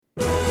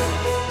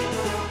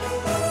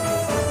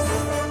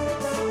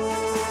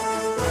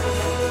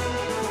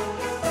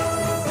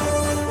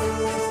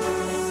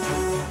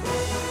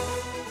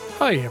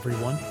Hi,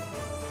 everyone.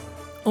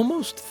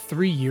 Almost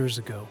 3 years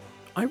ago,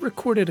 I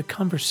recorded a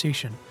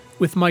conversation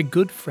with my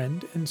good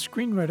friend and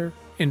screenwriter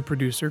and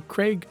producer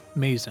Craig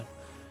Mazin,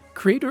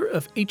 creator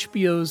of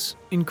HBO's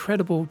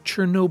incredible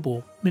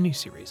Chernobyl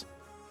miniseries.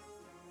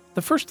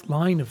 The first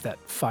line of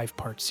that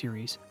 5-part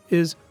series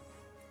is,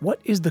 "What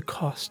is the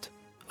cost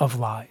of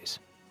lies?"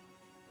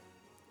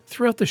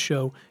 Throughout the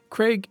show,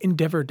 Craig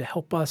endeavored to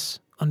help us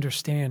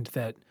understand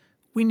that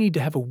we need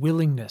to have a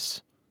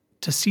willingness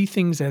to see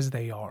things as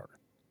they are,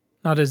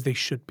 not as they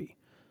should be.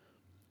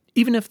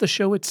 Even if the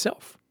show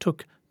itself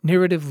took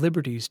narrative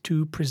liberties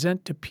to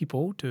present to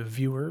people, to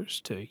viewers,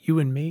 to you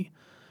and me,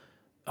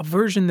 a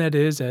version that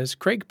is, as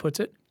Craig puts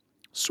it,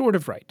 sort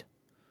of right.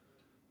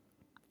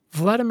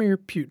 Vladimir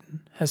Putin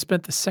has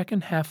spent the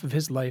second half of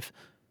his life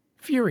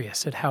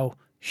furious at how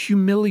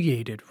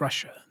humiliated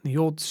Russia and the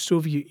old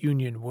Soviet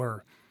Union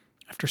were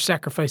after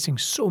sacrificing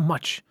so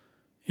much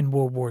in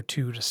World War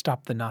II to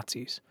stop the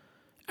Nazis,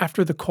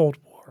 after the Cold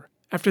War,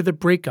 after the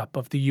breakup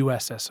of the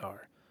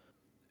USSR,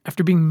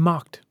 after being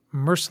mocked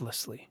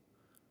mercilessly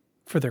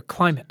for their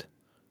climate,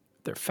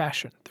 their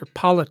fashion, their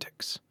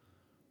politics,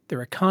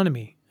 their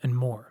economy, and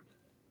more.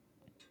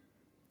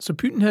 So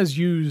Putin has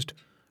used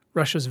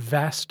Russia's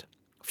vast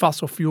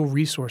fossil fuel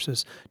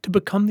resources to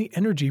become the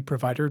energy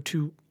provider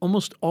to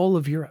almost all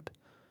of Europe.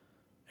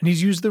 And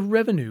he's used the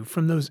revenue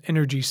from those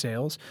energy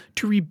sales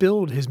to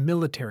rebuild his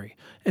military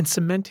and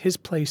cement his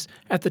place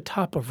at the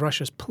top of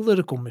Russia's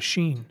political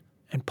machine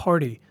and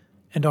party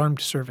and armed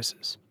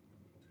services.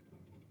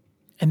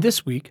 And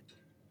this week,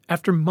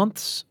 after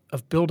months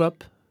of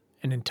buildup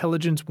and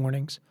intelligence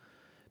warnings,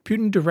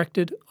 Putin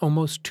directed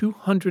almost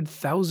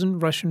 200,000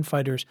 Russian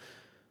fighters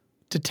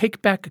to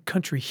take back a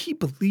country he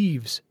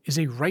believes is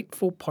a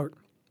rightful part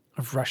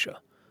of Russia,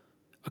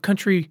 a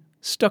country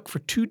stuck for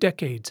 2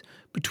 decades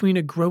between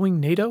a growing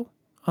NATO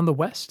on the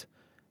west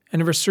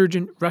and a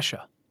resurgent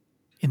Russia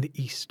in the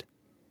east.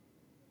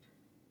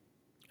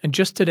 And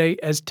just today,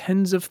 as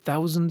tens of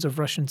thousands of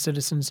Russian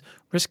citizens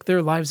risk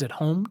their lives at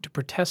home to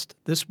protest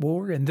this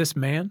war and this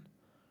man,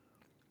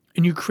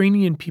 and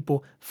Ukrainian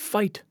people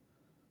fight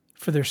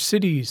for their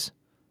cities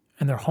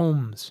and their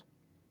homes,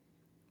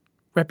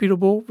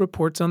 reputable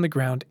reports on the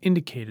ground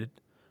indicated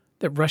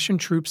that Russian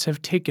troops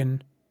have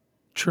taken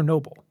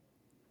Chernobyl.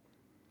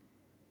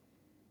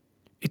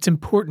 It's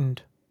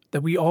important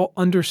that we all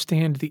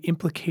understand the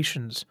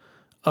implications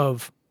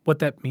of what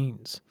that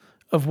means,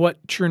 of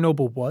what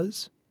Chernobyl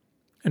was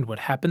and what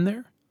happened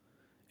there,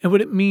 and what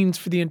it means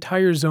for the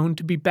entire zone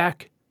to be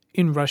back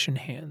in Russian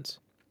hands.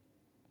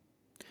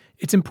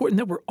 It's important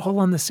that we're all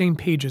on the same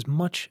page as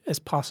much as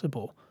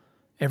possible,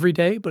 every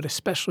day, but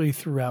especially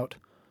throughout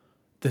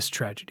this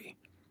tragedy,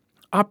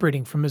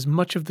 operating from as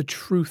much of the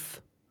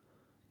truth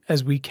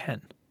as we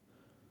can.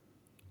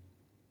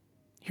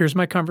 Here's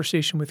my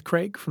conversation with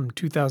Craig from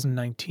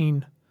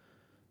 2019.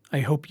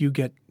 I hope you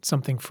get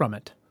something from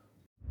it.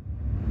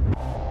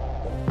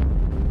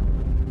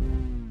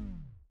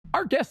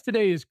 Our guest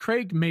today is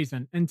Craig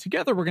Mazin, and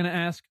together we're going to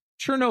ask,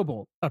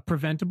 Chernobyl, a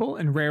preventable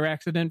and rare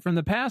accident from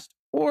the past,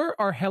 or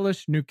our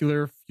hellish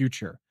nuclear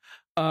future?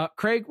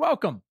 Craig,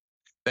 welcome.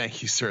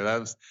 Thank you, sir.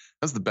 That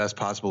was the best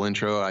possible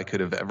intro I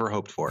could have ever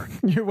hoped for.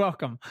 You're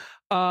welcome.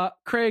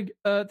 Craig,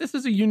 this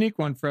is a unique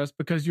one for us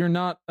because you're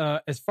not,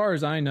 as far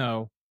as I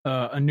know,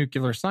 a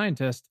nuclear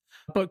scientist.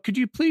 But could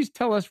you please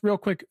tell us real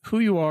quick who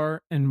you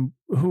are and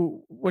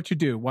what you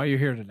do, why you're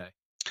here today?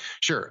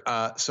 Sure.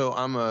 So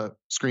I'm a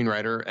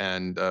screenwriter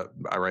and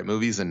I write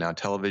movies and now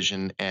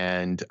television,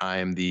 and I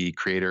am the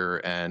creator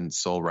and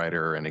sole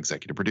writer and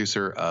executive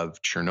producer of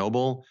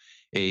Chernobyl,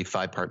 a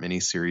 5-part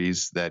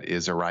miniseries that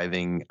is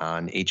arriving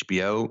on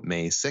HBO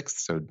May 6th.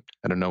 So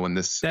I don't know when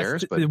this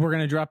airs, but we're going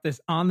to drop this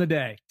on the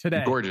day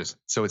today. Gorgeous.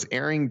 So it's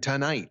airing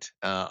tonight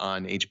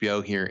on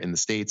HBO here in the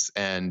States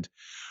and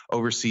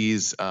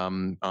overseas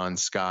on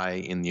Sky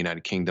in the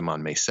United Kingdom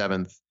on May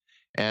 7th.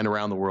 And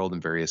around the world in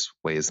various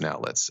ways and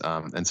outlets.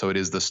 And so it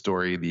is the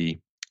story,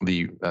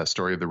 the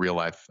story of the real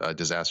life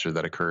disaster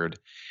that occurred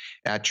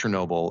at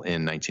Chernobyl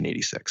in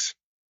 1986.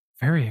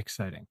 Very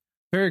exciting.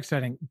 Very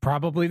exciting.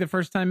 Probably the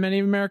first time many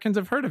Americans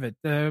have heard of it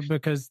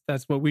because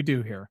that's what we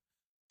do here.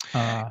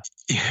 Yeah,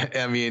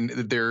 I mean,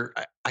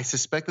 I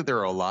suspect that there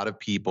are a lot of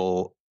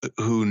people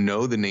who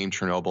know the name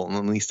Chernobyl and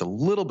at least a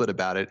little bit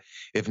about it,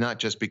 if not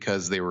just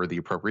because they were the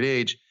appropriate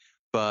age.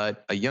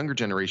 But a younger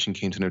generation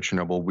came to know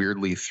Chernobyl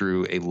weirdly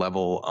through a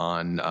level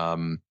on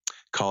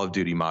Call of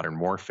Duty Modern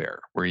Warfare,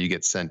 where you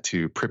get sent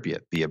to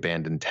Pripyat, the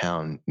abandoned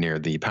town near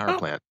the power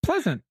plant.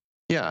 Pleasant.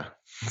 Yeah.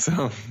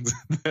 So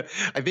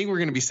I think we're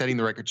going to be setting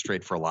the record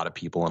straight for a lot of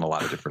people in a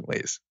lot of different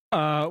ways.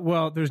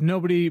 Well, there's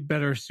nobody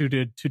better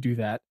suited to do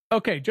that.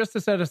 Okay, just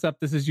to set us up,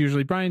 this is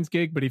usually Brian's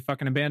gig, but he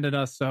fucking abandoned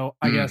us. So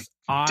I guess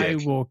I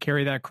will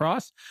carry that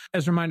cross.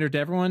 As a reminder to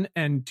everyone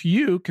and to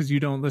you, because you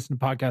don't listen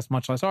to podcasts,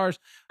 much less ours.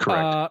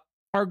 Correct.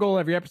 Our goal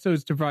every episode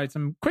is to provide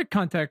some quick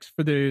context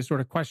for the sort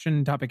of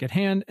question topic at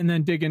hand, and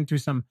then dig into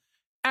some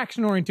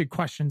action-oriented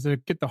questions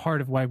that get the heart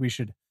of why we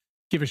should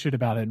give a shit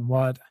about it and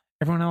what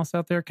everyone else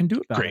out there can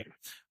do about Great. it.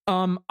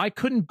 I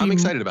couldn't be. I'm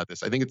excited about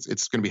this. I think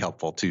it's going to be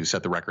helpful to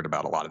set the record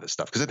about a lot of this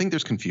stuff because I think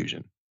there's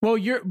confusion. Well,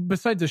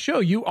 besides the show,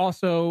 you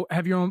also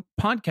have your own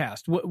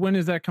podcast. When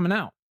is that coming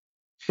out?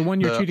 The one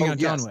you're cheating on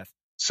John with.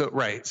 So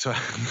I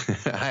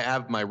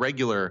have my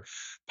regular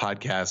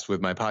podcast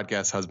with my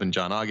podcast husband,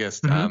 John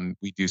August. Mm-hmm.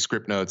 We do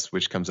Script Notes,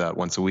 which comes out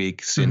once a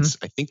week since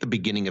I think the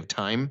beginning of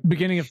time.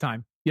 Beginning of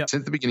time. Yeah.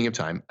 Since the beginning of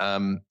time.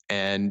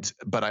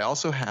 But I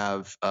also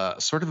have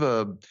sort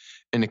of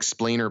an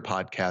explainer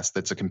podcast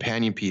that's a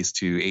companion piece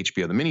to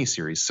HBO, the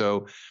miniseries.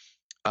 So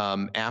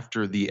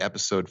after the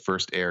episode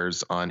first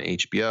airs on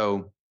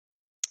HBO,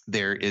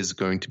 there is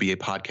going to be a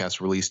podcast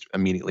released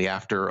immediately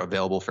after,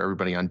 available for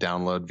everybody on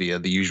download via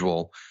the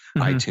usual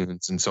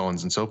iTunes and so on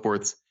and so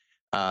forth,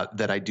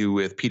 that I do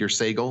with Peter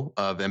Sagal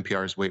of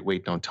NPR's Wait,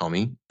 Wait, Don't Tell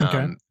Me.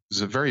 Okay.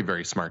 He's a very,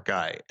 very smart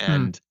guy.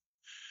 And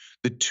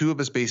the two of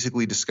us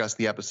basically discuss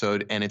the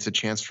episode, and it's a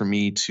chance for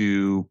me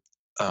to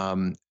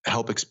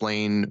help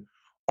explain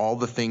all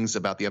the things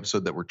about the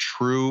episode that were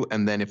true.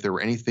 And then if there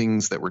were any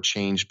things that were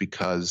changed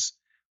because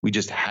we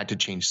just had to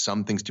change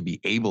some things to be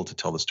able to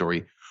tell the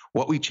story,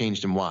 what we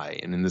changed and why.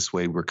 And in this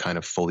way, we're kind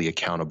of fully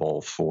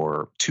accountable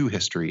to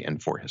history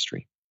and for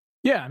history.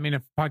 Yeah. I mean,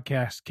 if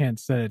podcasts can't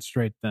set it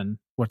straight, then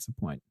what's the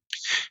point?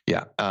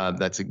 Yeah.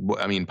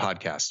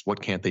 Podcasts,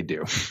 what can't they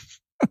do?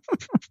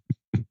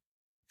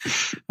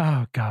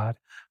 Oh, God.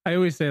 I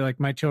always say, like,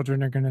 my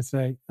children are going to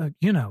say,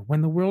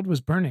 when the world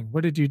was burning,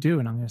 what did you do?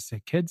 And I'm going to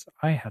say, kids,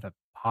 I had a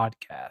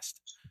podcast.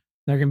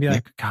 They're going to be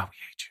like, God, we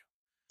hate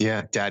you.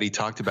 Yeah. Daddy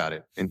talked about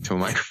it into a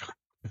microphone.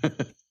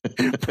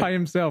 By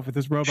himself with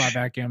his robot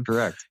vacuum.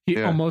 Correct.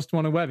 He almost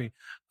won a Webby.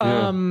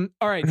 All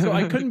right. So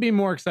I couldn't be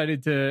more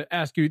excited to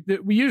ask you.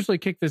 We usually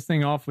kick this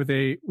thing off with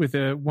a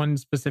one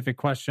specific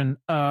question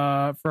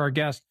for our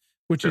guest,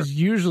 which is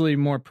usually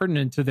more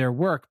pertinent to their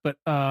work. But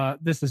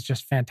this is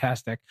just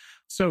fantastic.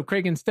 So,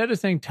 Craig, instead of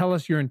saying, tell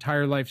us your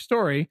entire life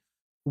story,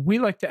 we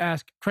like to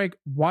ask, Craig,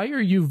 why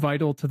are you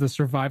vital to the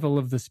survival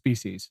of the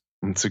species?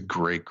 It's a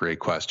great, great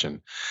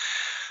question.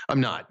 I'm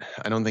not.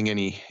 I don't think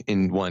any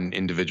one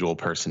individual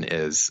person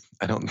is.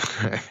 I think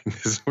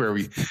this is where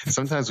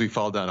sometimes we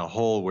fall down a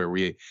hole where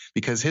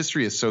because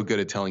history is so good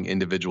at telling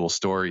individual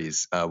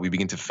stories, we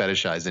begin to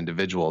fetishize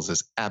individuals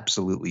as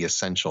absolutely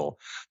essential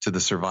to the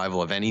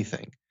survival of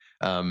anything.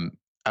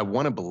 I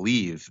want to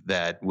believe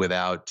that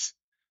without,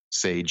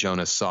 say,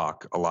 Jonas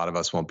Salk, a lot of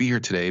us won't be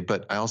here today,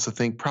 but I also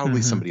think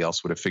probably somebody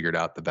else would have figured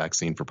out the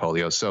vaccine for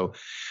polio. So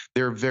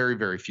there are very,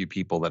 very few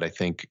people that I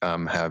think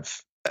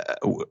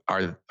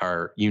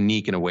are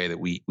unique in a way that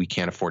we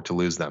can't afford to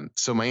lose them.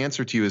 So my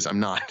answer to you is I'm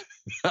not.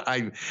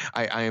 I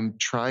am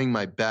trying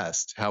my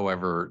best,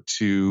 however,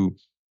 to,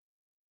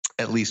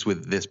 at least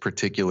with this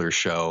particular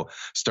show,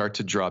 start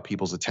to draw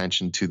people's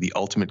attention to the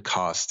ultimate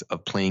cost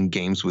of playing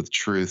games with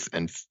truth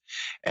and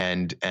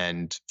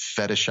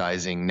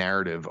fetishizing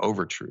narrative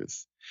over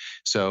truth.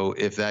 So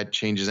if that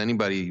changes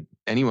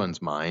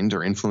anyone's mind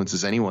or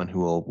influences anyone who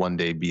will one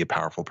day be a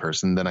powerful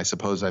person, then I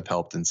suppose I've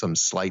helped in some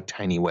slight,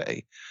 tiny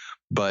way.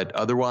 But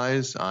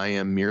otherwise, I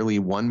am merely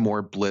one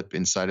more blip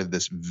inside of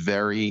this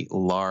very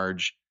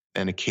large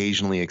and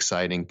occasionally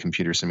exciting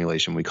computer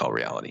simulation we call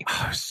reality.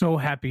 I'm so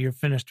happy you're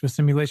finished with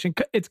simulation.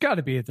 It's got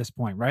to be at this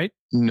point, right?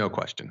 No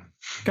question.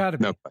 Got to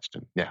be. No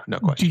question. Yeah, no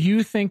question. Do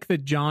you think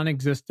that John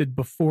existed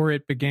before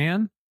it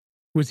began?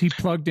 Was he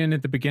plugged in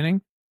at the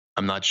beginning?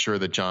 I'm not sure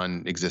that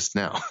John exists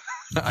now.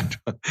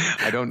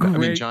 I don't know.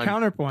 Great John,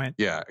 counterpoint.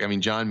 Yeah.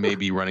 John may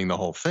be running the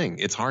whole thing.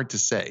 It's hard to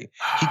say.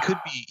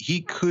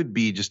 He could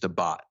be just a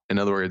bot. In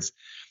other words,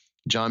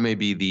 John may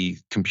be the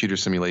computer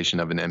simulation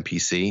of an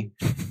NPC.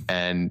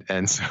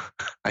 and so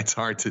it's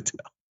hard to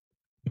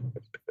tell.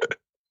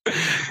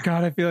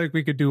 God, I feel like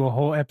we could do a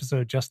whole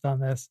episode just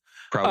on this.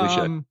 Probably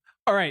should.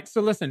 All right.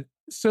 So listen,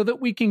 so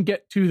that we can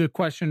get to the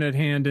question at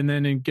hand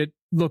and get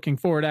looking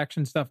forward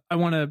action stuff, I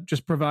want to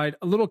just provide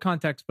a little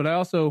context, but I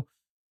also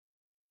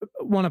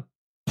want to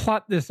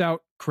plot this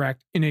out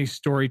correct in a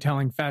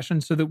storytelling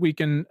fashion so that we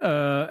can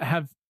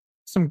have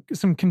some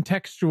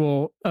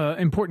contextual,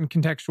 important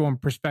contextual and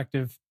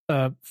perspective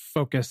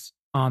focus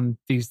on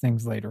these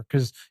things later.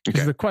 Because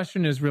the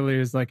question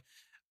is like,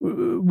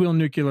 will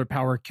nuclear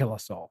power kill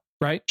us all?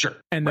 Right? Sure.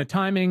 And the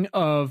timing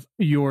of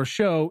your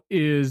show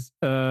is,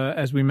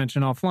 as we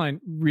mentioned offline,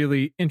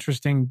 really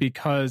interesting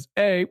because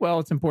A, well,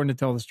 it's important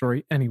to tell the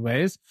story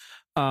anyways.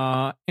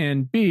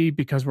 And B,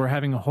 because we're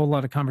having a whole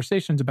lot of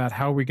conversations about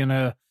how we're going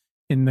to,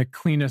 in the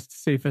cleanest,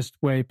 safest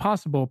way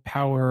possible,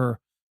 power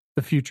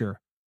the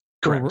future.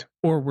 Correct.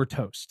 Or we're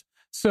toast.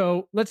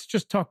 So let's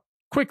just talk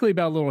quickly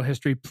about a little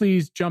history.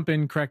 Please jump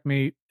in, correct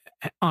me,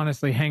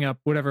 honestly, hang up,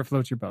 whatever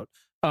floats your boat.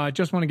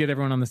 Just want to get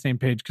everyone on the same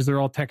page because they're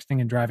all texting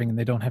and driving and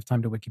they don't have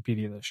time to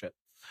Wikipedia this shit.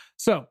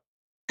 So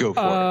go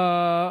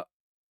for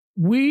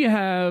it. We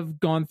have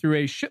gone through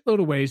a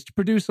shitload of ways to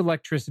produce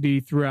electricity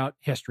throughout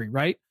history,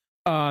 right?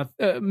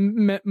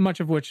 Much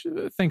of which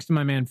thanks to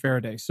my man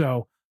Faraday.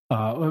 So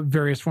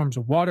various forms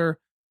of water,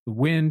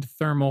 wind,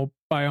 thermal,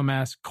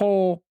 biomass,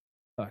 coal,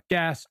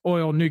 gas,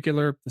 oil,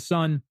 nuclear, the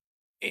sun.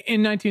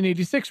 in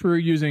 1986, we were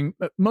using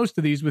most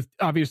of these with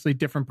obviously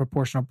different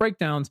proportional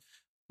breakdowns,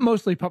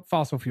 mostly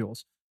fossil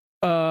fuels.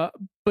 But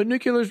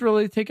nuclear's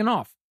really taken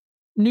off.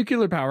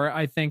 Nuclear power,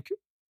 I think,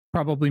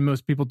 probably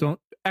most people don't.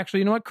 Actually,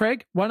 you know what,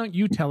 Craig? Why don't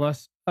you tell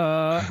us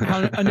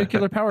how a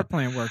nuclear power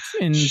plant works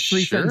in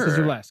 3 sentences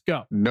or less?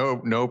 Go.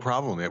 No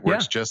problem. It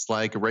works just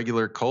like a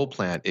regular coal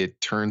plant. It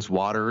turns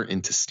water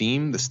into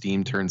steam. The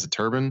steam turns a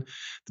turbine.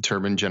 The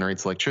turbine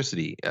generates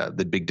electricity.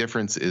 The big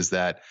difference is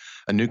that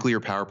a nuclear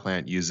power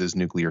plant uses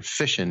nuclear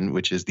fission,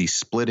 which is the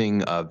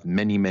splitting of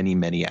many, many,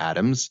 many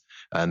atoms.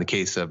 In the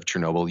case of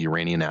Chernobyl,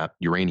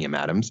 uranium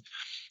atoms.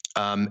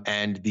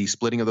 And the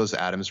splitting of those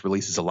atoms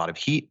releases a lot of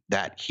heat.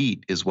 That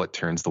heat is what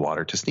turns the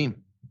water to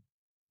steam.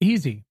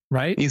 Easy,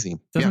 right? Easy.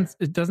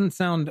 It doesn't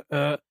sound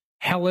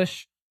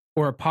hellish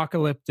or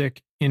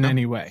apocalyptic in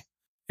any way.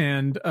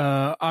 And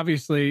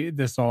obviously,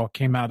 this all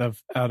came out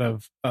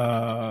of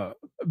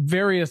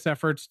various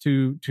efforts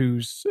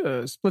to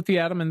split the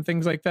atom and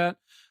things like that.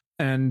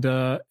 And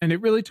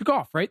it really took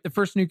off, right? The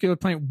first nuclear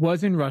plant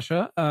was in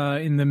Russia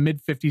in the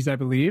mid-50s, I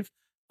believe.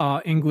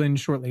 England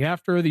shortly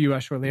after, the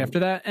US shortly after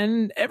that,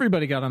 and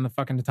everybody got on the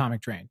fucking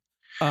atomic train.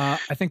 I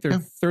think there are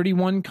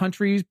 31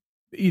 countries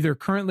either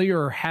currently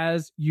or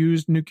has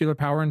used nuclear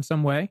power in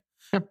some way.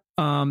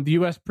 The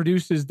US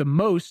produces the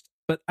most,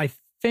 but I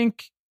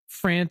think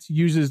France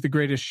uses the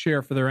greatest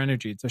share for their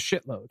energy. It's a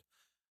shitload.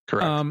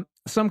 Correct.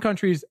 Some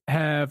countries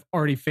have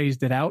already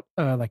phased it out,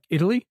 like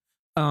Italy.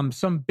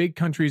 Some big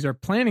countries are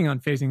planning on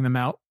phasing them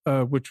out,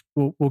 which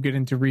we'll get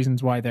into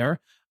reasons why there.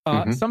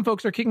 Some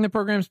folks are kicking the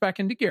programs back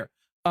into gear.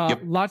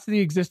 Lots of the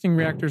existing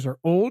reactors are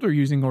old or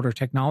using older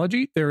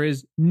technology. There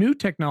is new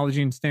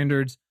technology and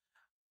standards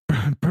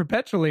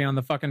perpetually on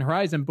the fucking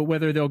horizon, but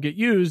whether they'll get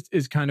used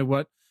is kind of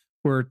what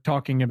we're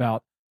talking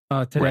about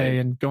today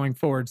and going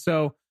forward.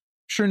 So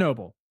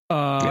Chernobyl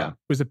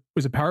was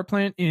a power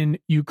plant in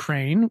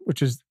Ukraine,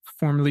 which is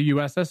formerly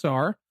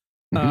USSR,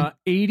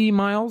 80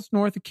 miles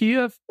north of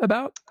Kiev,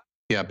 about?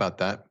 Yeah, about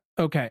that.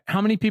 Okay.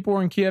 How many people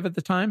were in Kiev at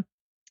the time?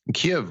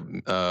 Kiev,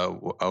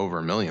 over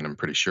 1 million, I'm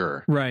pretty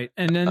sure. Right.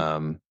 And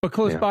then, but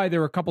close by,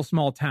 there were a couple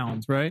small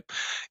towns, right?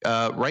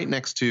 Right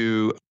next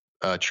to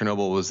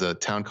Chernobyl was a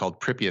town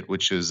called Pripyat,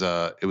 which is,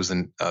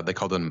 they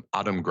called them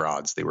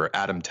Atomgrads. They were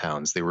atom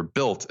towns. They were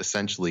built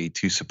essentially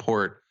to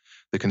support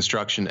the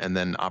construction and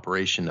then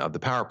operation of the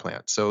power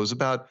plant. So it was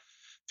about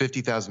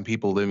 50,000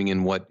 people living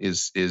in what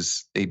is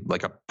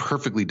like a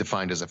perfectly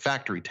defined as a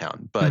factory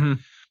town. But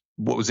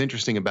what was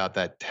interesting about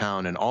that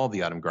town and all the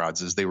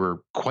Atomgrads is they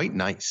were quite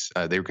nice.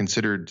 They were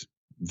considered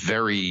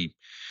very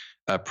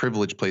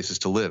privileged places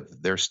to live.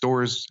 Their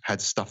stores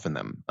had stuff in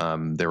them.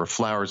 There were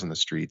flowers in the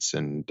streets,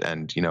 and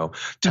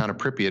town of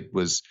Pripyat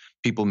was,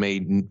 people may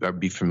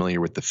be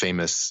familiar with the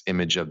famous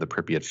image of the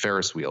Pripyat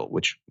Ferris wheel,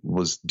 which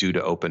was due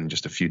to open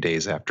just a few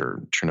days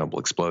after Chernobyl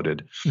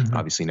exploded.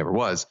 Obviously never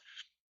was.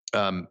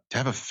 To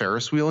have a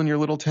Ferris wheel in your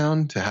little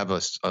town, to have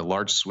a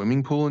large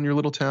swimming pool in your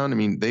little town, I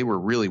mean, they were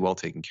really well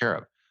taken care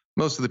of.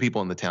 Most of the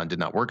people in the town did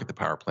not work at the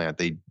power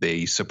plant.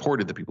 They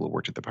supported the people who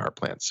worked at the power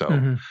plant.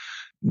 So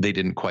they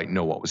didn't quite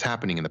know what was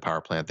happening in the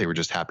power plant. They were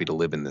just happy to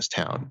live in this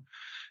town.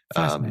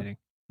 Fascinating.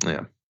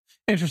 Yeah.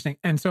 Interesting.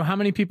 And so how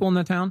many people in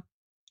the town?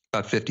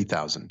 About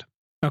 50,000.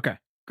 Okay,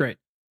 great.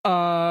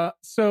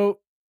 So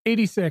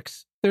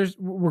 86,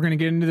 we're going to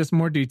get into this in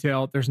more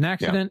detail. There's an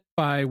accident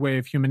by way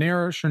of human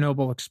error.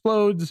 Chernobyl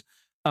explodes.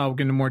 We'll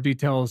get into more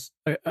details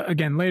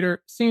again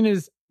later. Scene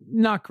is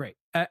not great.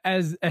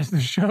 As the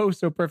show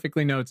so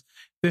perfectly notes,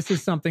 this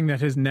is something that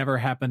has never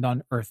happened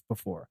on Earth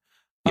before.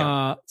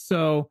 But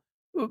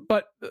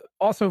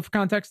also for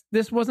context,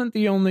 this wasn't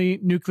the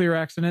only nuclear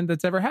accident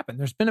that's ever happened.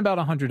 There's been about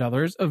 100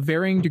 others of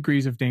varying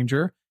degrees of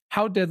danger.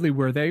 How deadly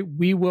were they?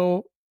 We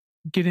will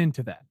get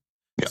into that.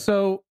 Yeah.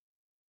 So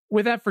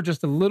with that, for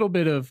just a little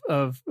bit of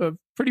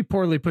pretty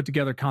poorly put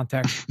together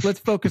context, let's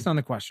focus on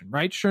the question,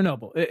 right?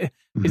 Chernobyl.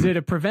 Is it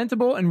a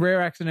preventable and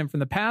rare accident from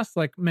the past,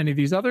 like many of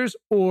these others,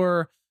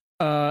 or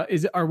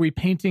are we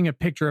painting a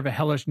picture of a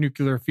hellish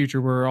nuclear future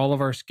where all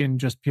of our skin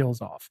just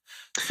peels off?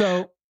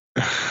 So,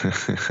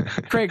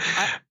 Craig,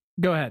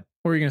 go ahead.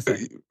 What were you going to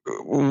say?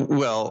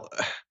 Well,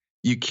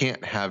 you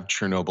can't have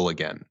Chernobyl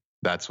again.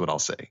 That's what I'll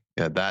say.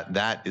 Yeah,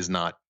 that is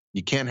not.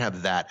 You can't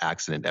have that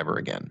accident ever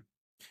again.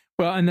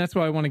 Well, and that's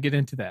why I want to get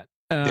into that.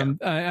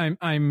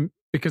 I'm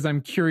because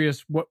I'm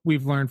curious what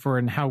we've learned for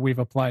it and how we've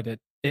applied it,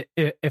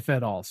 if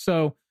at all.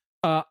 So,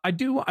 I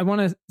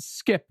want to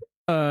skip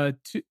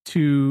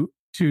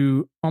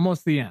to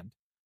almost the end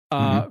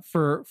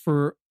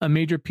for a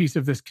major piece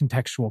of this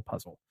contextual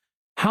puzzle.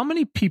 How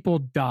many people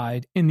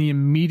died in the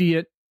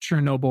immediate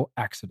Chernobyl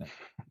accident?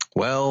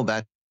 Well,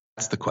 that's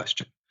the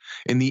question.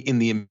 In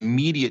the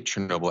immediate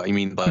Chernobyl, I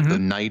mean, the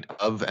night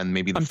of, and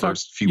maybe the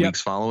first few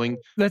weeks following.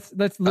 Let's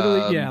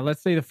literally,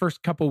 let's say the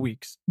first couple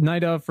weeks,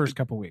 night of, first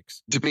couple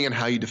weeks. Depending on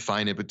how you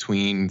define it,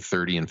 between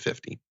 30 and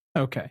 50.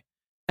 Okay.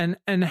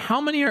 And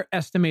how many are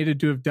estimated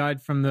to have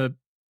died from the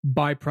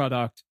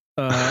byproduct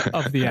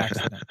of the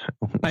accident?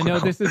 I know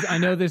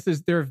this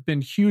is, there have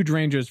been huge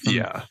ranges from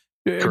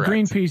Correct.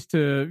 Greenpeace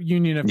to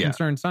Union of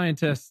Concerned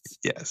Scientists.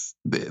 Yes.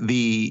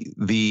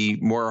 The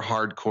more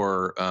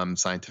hardcore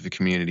scientific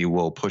community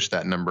will push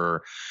that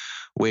number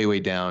way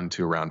down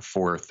to around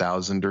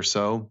 4,000 or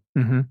so.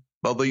 Mm-hmm.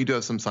 Although you do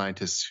have some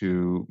scientists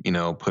who,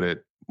 put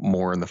it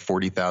more in the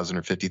 40,000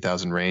 or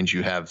 50,000 range.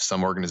 You have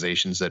some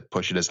organizations that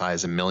push it as high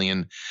as 1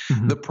 million.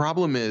 Mm-hmm. The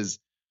problem is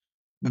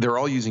they're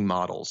all using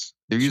models.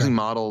 They're using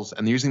models,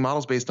 and they're using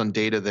models based on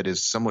data that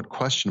is somewhat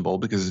questionable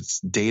because it's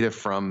data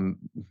from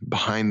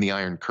behind the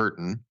Iron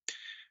Curtain.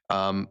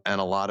 And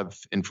a lot of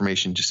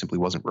information just simply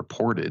wasn't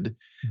reported.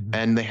 Mm-hmm.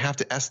 And they have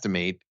to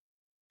estimate.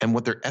 And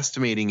what they're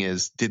estimating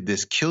is, did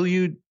this kill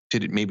you?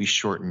 Did it maybe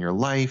shorten your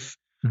life?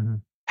 Mm-hmm.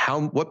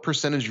 What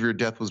percentage of your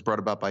death was brought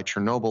about by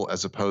Chernobyl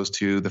as opposed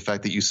to the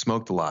fact that you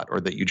smoked a lot or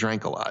that you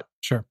drank a lot?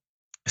 Sure.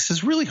 This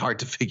is really hard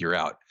to figure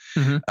out.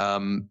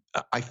 Mm-hmm.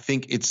 I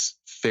think it's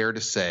fair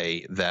to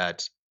say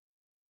that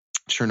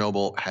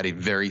Chernobyl had a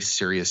very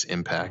serious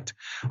impact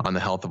on the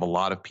health of a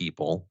lot of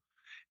people,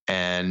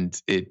 and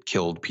it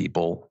killed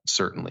people,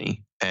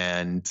 certainly.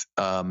 And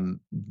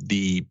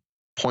the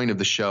point of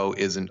the show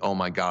isn't, oh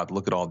my God,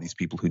 look at all these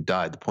people who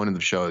died. The point of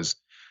the show is,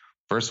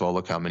 first of all,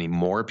 look how many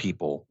more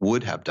people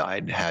would have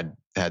died had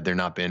there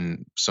not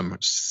been some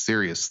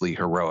seriously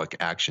heroic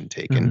action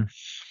taken. Mm-hmm.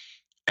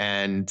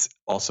 And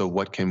also,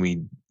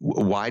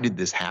 why did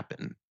this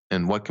happen?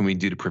 And what can we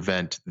do to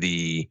prevent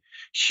the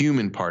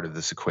human part of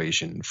this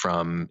equation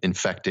from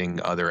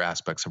infecting other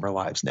aspects of our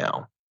lives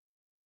now?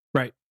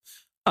 Right.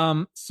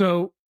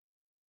 So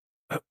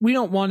we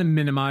don't want to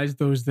minimize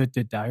those that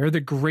did die or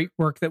the great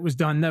work that was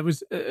done. That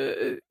was,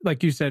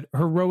 like you said,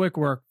 heroic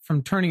work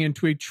from turning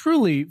into a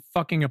truly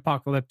fucking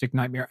apocalyptic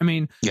nightmare. I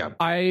mean,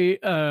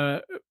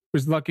 I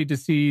was lucky to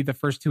see the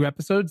first 2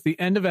 episodes. The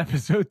end of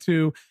episode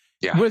 2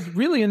 was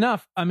really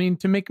enough,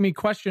 to make me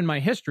question my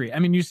history. I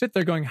mean, you sit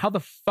there going, how the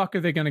fuck are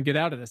they going to get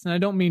out of this? And I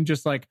don't mean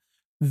just like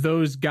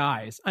those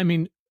guys. I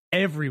mean,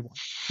 everyone,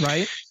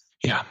 right?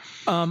 Yeah.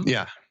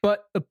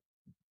 But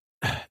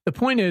the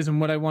point is,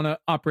 and what I want to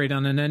operate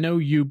on, and I know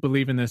you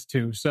believe in this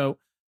too. So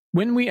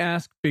when we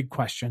ask big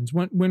questions,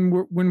 when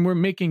we're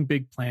making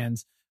big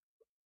plans,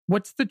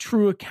 what's the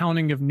true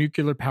accounting of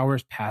nuclear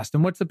power's past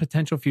and what's the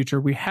potential future?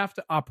 We have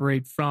to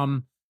operate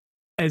from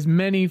as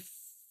many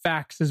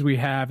facts as we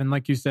have. And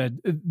like you said,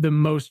 the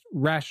most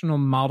rational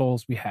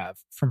models we have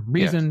from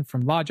reason,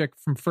 from logic,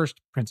 from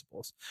first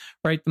principles,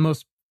 right? The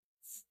most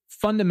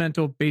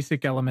fundamental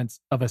basic elements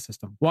of a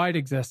system, why it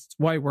exists,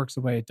 why it works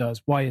the way it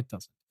does, why it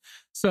doesn't.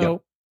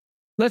 So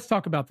let's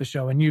talk about the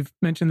show. And you've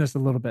mentioned this a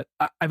little bit.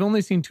 I've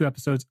only seen 2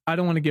 episodes. I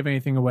don't want to give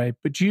anything away,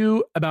 but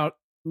you, about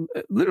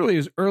literally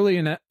as early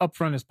and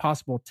upfront as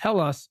possible, tell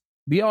us,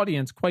 the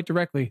audience, quite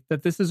directly,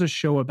 that this is a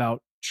show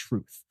about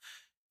truth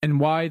and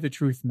why the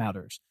truth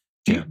matters.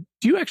 Do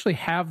you actually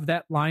have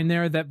that line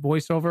there, that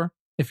voiceover,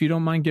 if you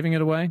don't mind giving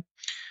it away?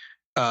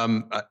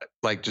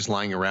 Like just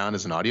lying around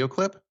as an audio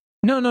clip?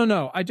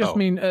 No. I just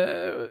mean...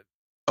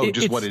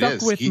 just what it is. It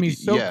stuck with me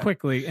so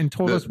quickly and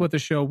told us what the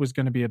show was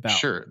going to be about.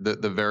 Sure.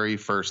 The very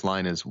first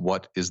line is,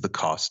 what is the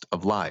cost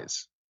of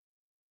lies?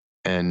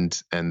 And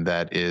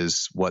that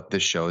is what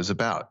this show is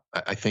about.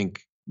 I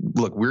think,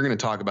 look, we're going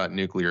to talk about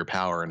nuclear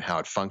power and how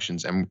it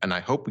functions. And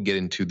I hope we get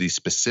into the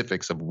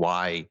specifics of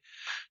why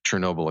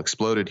Chernobyl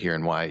exploded here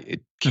and why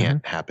it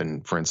can't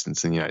happen, for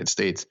instance, in the United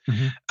States.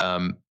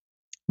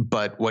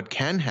 But what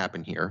can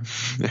happen here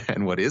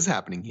and what is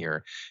happening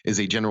here is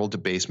a general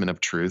debasement of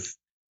truth,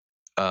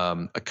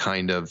 a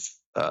kind of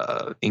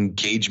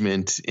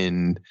engagement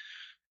in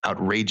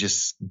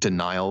outrageous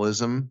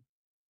denialism,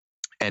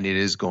 and it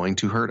is going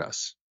to hurt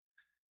us.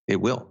 It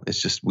will.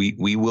 It's just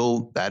we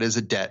will. That is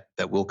a debt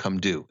that will come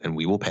due, and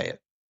we will pay it.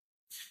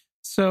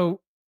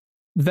 So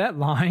that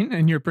line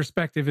and your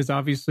perspective is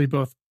obviously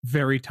both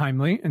very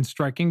timely and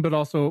striking, but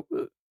also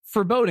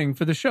foreboding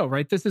for the show,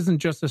 right? This isn't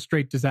just a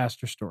straight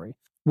disaster story.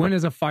 When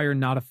is a fire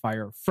not a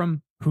fire?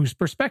 From whose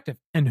perspective?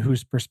 And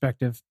whose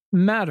perspective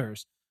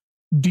matters.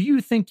 Do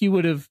you think you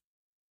would have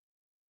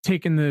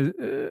taken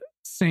the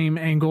same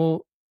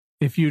angle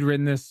if you'd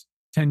written this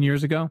 10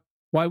 years ago?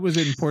 Why was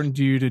it important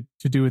to you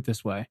to do it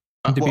this way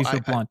and to be so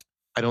blunt?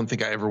 I don't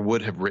think I ever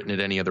would have written it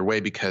any other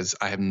way because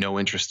I have no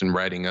interest in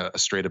writing a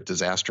straight up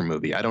disaster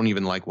movie. I don't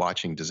even like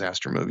watching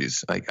disaster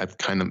movies. I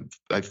find them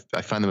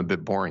a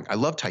bit boring. I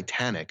love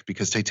Titanic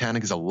because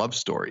Titanic is a love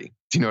story.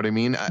 Do you know what I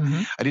mean?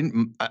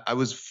 I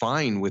was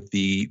fine with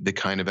the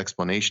kind of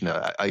explanation.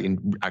 I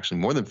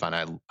actually more than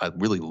fine. I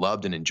really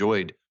loved and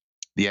enjoyed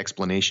the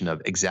explanation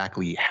of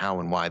exactly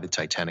how and why the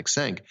Titanic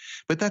sank.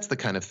 But that's the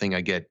kind of thing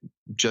I get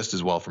just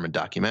as well from a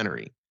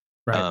documentary.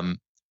 Right.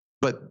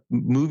 But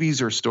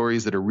movies or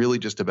stories that are really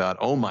just about,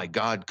 oh my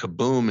God,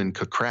 kaboom and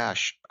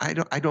crash, I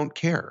don't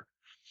care.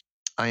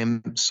 I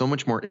am so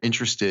much more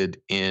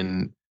interested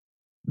in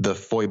the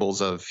foibles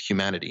of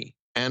humanity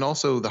and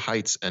also the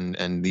heights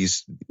and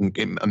these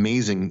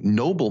amazing,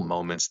 noble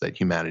moments that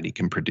humanity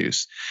can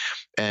produce.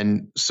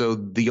 And so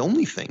the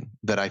only thing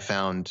that I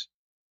found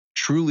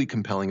truly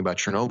compelling about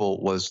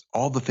Chernobyl was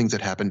all the things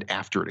that happened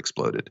after it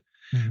exploded.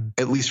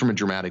 At least from a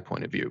dramatic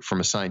point of view.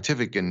 From a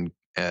scientific and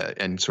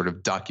and sort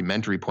of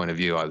documentary point of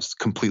view, I was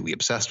completely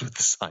obsessed with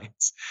the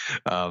science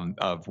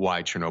of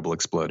why Chernobyl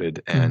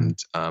exploded. And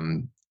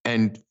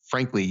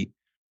frankly,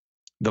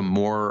 the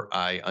more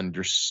I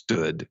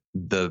understood,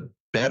 the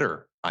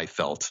better I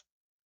felt,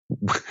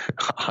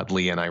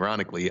 oddly and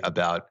ironically,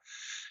 about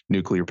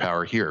nuclear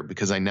power here,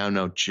 because I now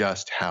know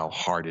just how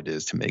hard it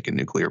is to make a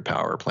nuclear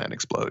power plant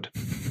explode.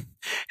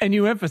 And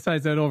you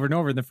emphasize that over and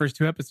over in the first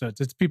 2 episodes.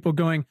 It's people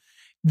going,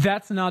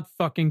 that's not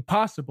fucking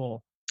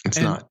possible. It's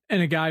not.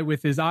 And a guy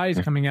with his eyes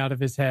coming out of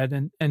his head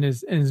and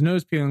his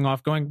nose peeling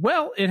off going,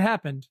 well, it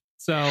happened.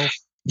 So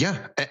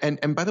yeah.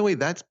 And by the way,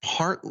 that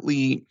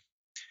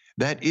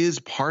is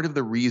part of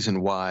the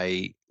reason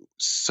why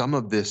some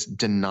of this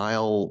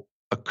denial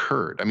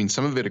occurred. I mean,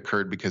 some of it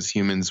occurred because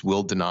humans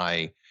will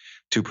deny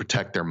to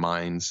protect their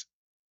minds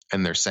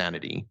and their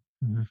sanity.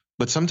 Mm-hmm.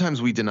 But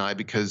sometimes we deny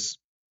because,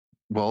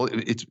 well,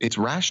 it's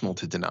rational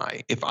to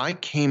deny. If I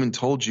came and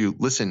told you,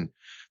 listen,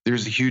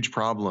 there's a huge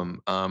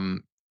problem.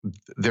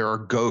 There are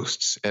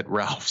ghosts at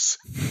Ralph's.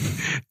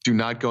 Do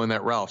not go in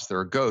that Ralph's. There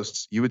are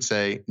ghosts. You would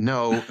say,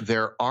 no,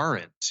 there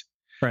aren't.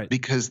 Right.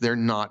 Because they're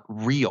not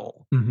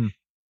real. Mm-hmm.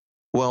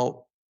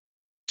 Well,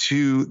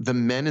 to the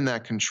men in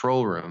that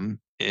control room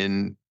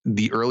in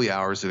the early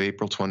hours of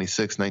April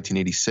 26,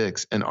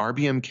 1986, an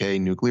RBMK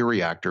nuclear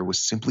reactor was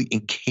simply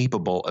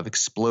incapable of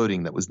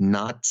exploding. That was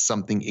not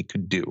something it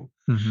could do.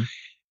 Mm-hmm.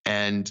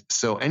 And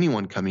so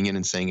anyone coming in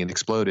and saying it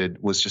exploded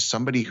was just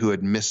somebody who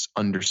had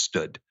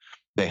misunderstood.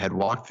 They had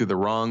walked through the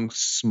wrong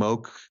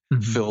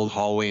smoke-filled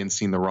hallway and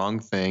seen the wrong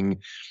thing.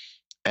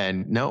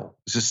 And no,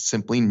 it's just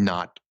simply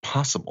not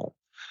possible.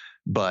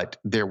 But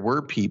there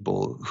were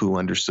people who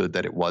understood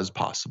that it was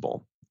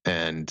possible.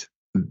 And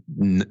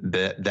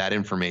that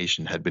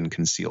information had been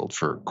concealed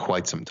for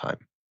quite some time.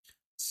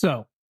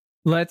 So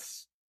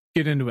let's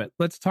get into it.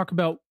 Let's talk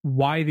about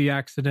why the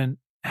accident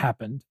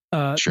happened.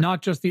 Sure.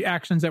 Not just the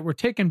actions that were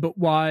taken, but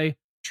why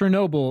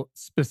Chernobyl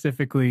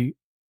specifically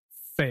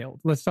failed.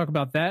 Let's talk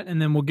about that, and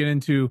then we'll get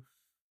into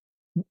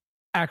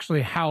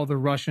actually how the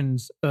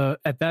Russians,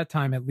 at that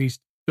time at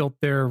least, built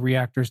their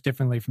reactors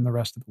differently from the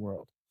rest of the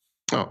world.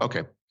 Oh,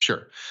 okay.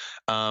 Sure.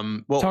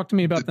 Well, talk to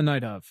me about the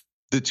night of.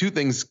 The two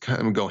things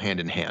kind of go hand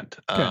in hand.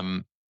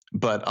 Okay.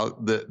 But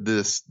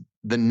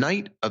the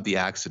night of the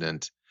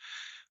accident,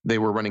 they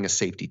were running a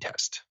safety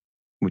test,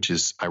 which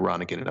is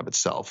ironic in and of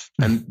itself.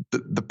 And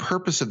the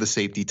purpose of the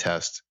safety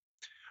test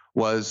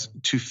was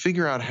to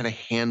figure out how to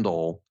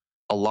handle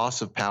a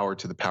loss of power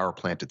to the power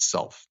plant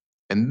itself.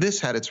 And this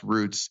had its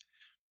roots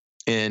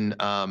in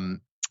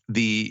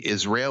the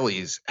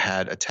Israelis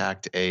had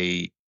attacked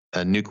a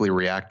nuclear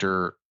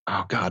reactor.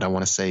 Oh God, I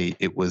want to say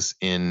it was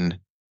in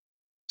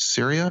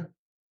Syria,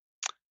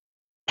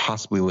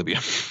 possibly Libya.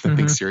 I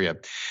think Syria.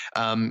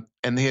 And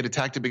they had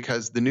attacked it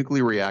because the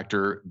nuclear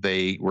reactor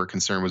they were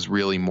concerned was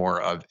really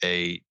more of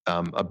a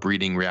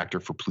breeding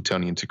reactor for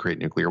plutonium to create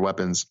nuclear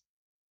weapons.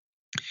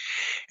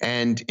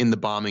 And in the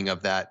bombing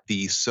of that,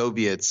 the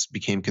Soviets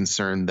became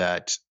concerned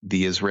that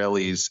the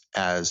Israelis,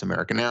 as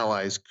American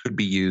allies, could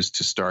be used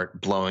to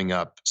start blowing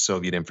up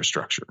Soviet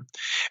infrastructure.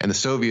 And the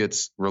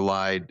Soviets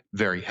relied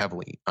very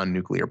heavily on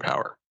nuclear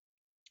power.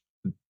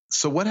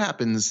 So what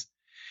happens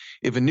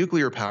if a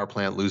nuclear power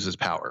plant loses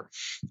power?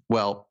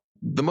 Well,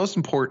 the most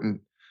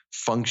important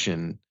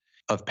function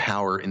of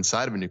power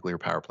inside of a nuclear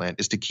power plant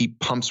is to keep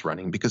pumps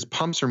running, because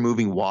pumps are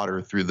moving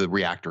water through the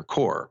reactor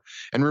core.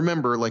 And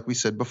remember, like we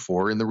said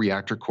before, in the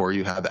reactor core,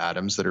 you have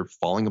atoms that are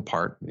falling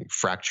apart,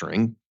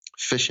 fracturing,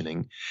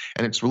 fissioning,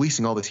 and it's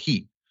releasing all this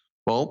heat.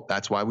 Well,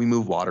 that's why we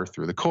move water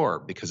through the core,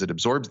 because it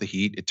absorbs the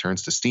heat, it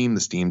turns to steam,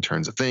 the steam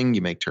turns a thing,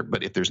 you make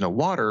but if there's no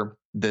water,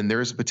 then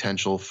there's a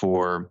potential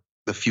for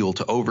the fuel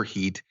to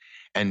overheat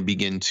and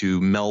begin to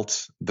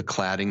melt the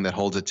cladding that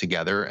holds it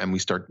together. And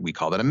we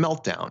call that a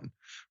meltdown,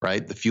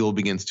 right? The fuel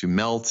begins to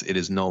melt. It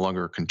is no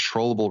longer a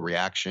controllable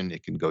reaction.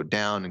 It can go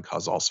down and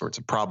cause all sorts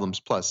of problems,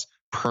 plus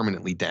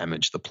permanently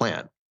damage the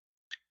plant.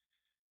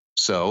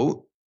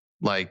 So,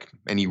 like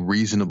any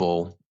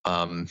reasonable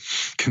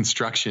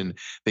construction,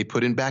 they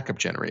put in backup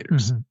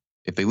generators. Mm-hmm.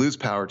 If they lose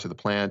power to the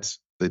plant,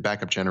 the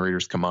backup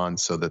generators come on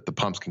so that the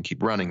pumps can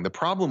keep running. The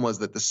problem was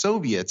that the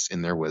Soviets,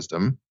 in their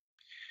wisdom,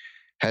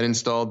 had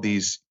installed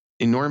these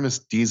enormous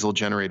diesel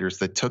generators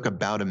that took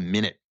about a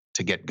minute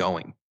to get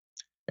going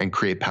and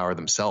create power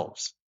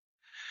themselves.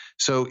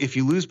 So if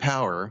you lose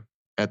power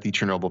at the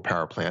Chernobyl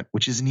power plant,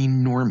 which is an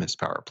enormous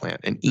power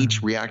plant, and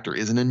each reactor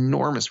is an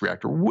enormous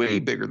reactor, way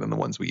bigger than the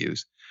ones we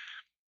use,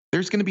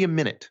 there's going to be a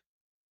minute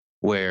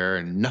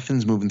where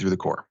nothing's moving through the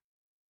core.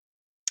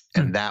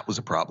 And that was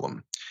a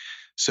problem.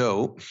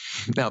 So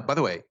now, by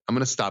the way, I'm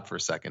going to stop for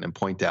a second and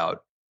point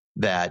out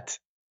that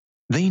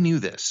they knew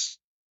this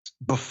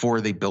before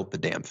they built the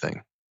damn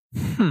thing.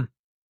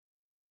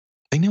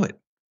 They knew it.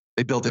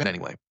 They built it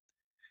anyway.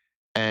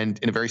 And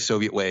in a very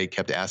Soviet way,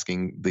 kept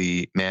asking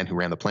the man who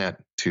ran the plant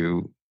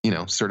to,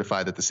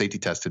 certify that the safety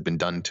test had been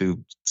done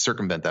to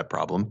circumvent that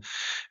problem.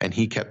 And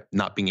he kept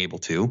not being able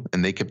to,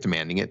 and they kept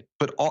demanding it.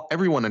 But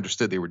everyone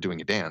understood they were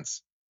doing a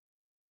dance.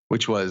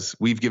 which was,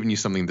 we've given you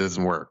something that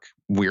doesn't work.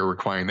 We're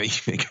requiring that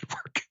you make it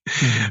work.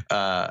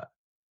 Mm-hmm.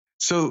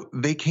 So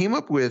they came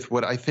up with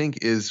what I think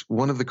is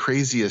one of the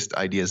craziest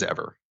ideas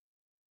ever.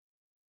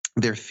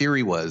 Their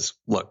theory was,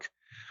 look,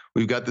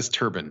 we've got this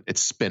turbine.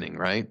 It's spinning,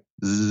 right?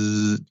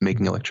 Zzz,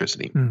 making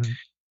electricity. Mm-hmm.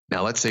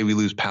 Now, let's say we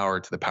lose power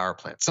to the power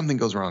plant. Something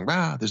goes wrong.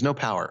 There's no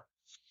power.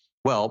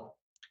 Well,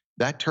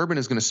 that turbine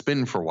is going to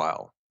spin for a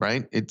while,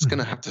 right? It's going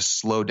to have to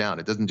slow down.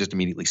 It doesn't just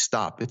immediately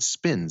stop. It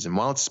spins. And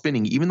while it's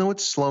spinning, even though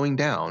it's slowing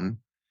down,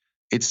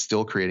 it's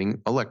still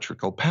creating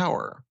electrical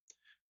power.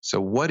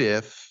 So what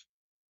if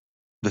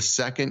the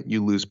second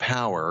you lose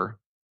power,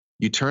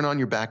 you turn on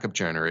your backup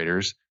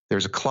generators,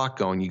 there's a clock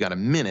going, you got a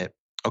minute.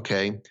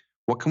 Okay,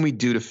 what can we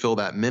do to fill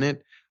that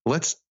minute?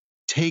 Let's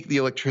take the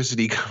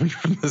electricity coming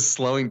from the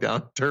slowing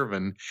down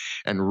turbine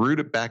and route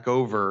it back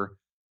over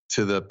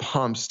to the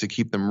pumps to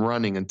keep them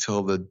running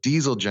until the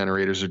diesel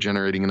generators are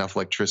generating enough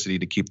electricity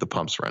to keep the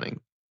pumps running.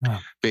 Oh.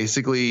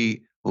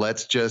 Basically,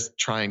 let's just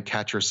try and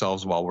catch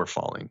ourselves while we're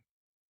falling.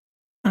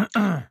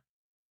 Okay.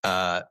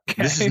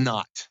 This is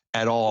not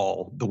at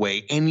all the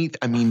way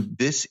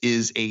this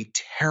is a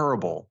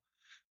terrible.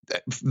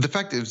 The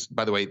fact is,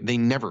 by the way, they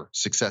never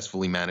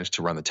successfully managed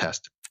to run the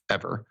test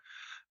ever.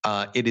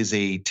 It is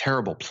a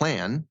terrible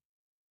plan.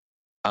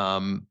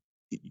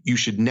 You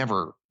should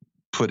never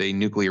put a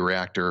nuclear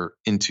reactor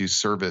into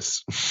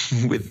service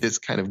with this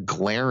kind of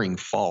glaring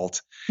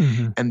fault,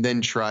 and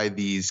then try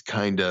these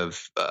kind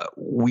of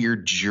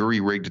weird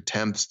jury-rigged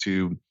attempts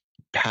to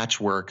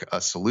patchwork a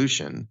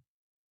solution.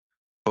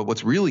 But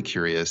what's really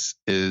curious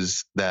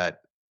is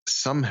that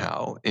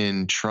somehow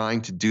in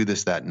trying to do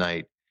this that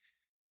night,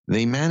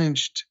 they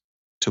managed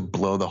to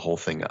blow the whole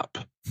thing up.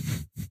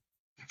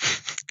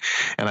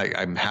 And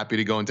I'm happy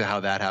to go into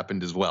how that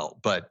happened as well.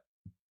 But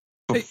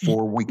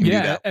before we can do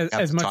that,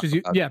 as much as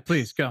you,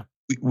 please go.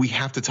 We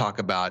have to talk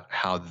about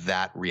how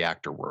that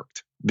reactor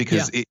worked,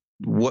 because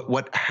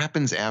what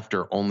happens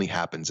after only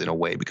happens in a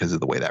way because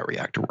of the way that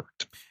reactor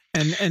worked.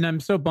 And I'm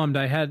so bummed.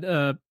 I had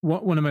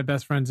one of my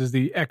best friends is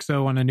the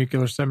XO on a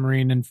nuclear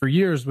submarine, and for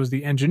years was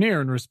the engineer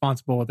and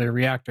responsible with their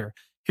reactor.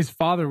 His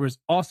father was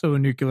also a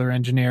nuclear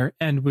engineer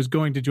and was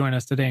going to join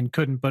us today and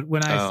couldn't. But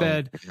when I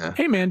said,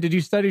 hey, man, did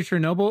you study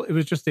Chernobyl? It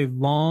was just a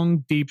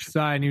long, deep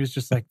sigh. And he was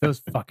just like,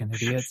 those fucking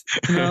idiots.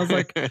 And I was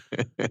like,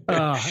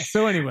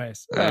 so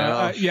anyways,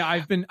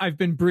 I've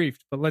been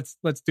briefed, but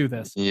let's do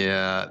this.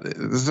 Yeah,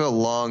 there's a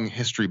long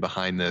history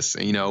behind this.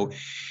 You know,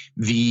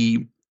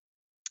 the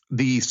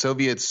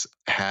Soviets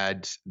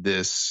had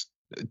this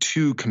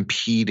two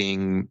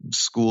competing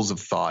schools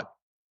of thought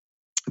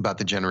about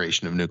the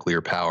generation of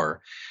nuclear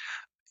power.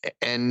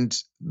 And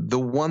the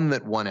one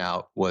that won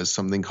out was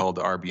something called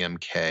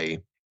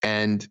RBMK.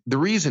 And the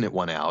reason it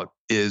won out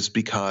is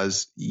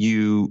because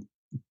you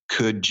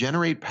could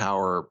generate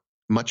power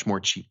much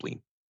more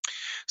cheaply.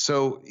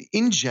 So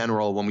in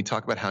general, when we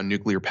talk about how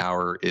nuclear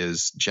power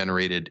is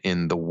generated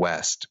in the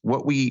West,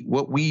 what we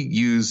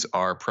use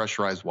are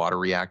pressurized water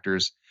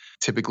reactors.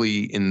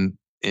 Typically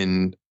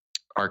in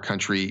our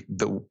country,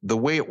 the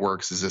way it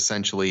works is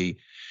essentially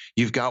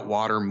you've got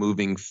water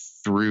moving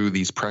through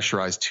these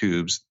pressurized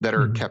tubes that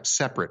are kept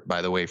separate,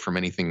 by the way, from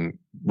anything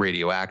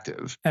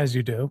radioactive. As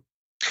you do.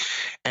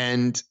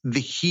 And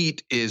the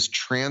heat is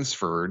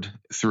transferred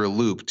through a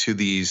loop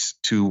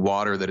to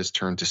water that is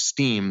turned to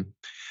steam.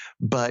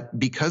 But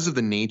because of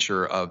the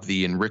nature of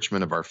the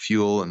enrichment of our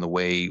fuel and the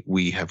way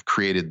we have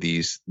created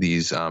these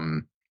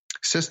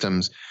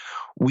systems,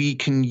 we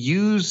can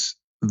use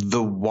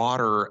the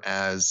water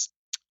as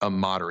a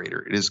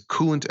moderator. It is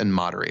coolant and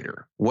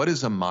moderator. What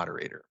is a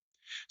moderator?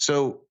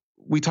 So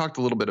we talked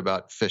a little bit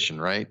about fission,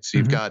 right? So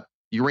you've got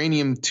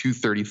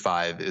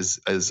uranium-235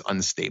 is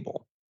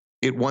unstable.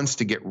 It wants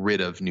to get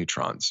rid of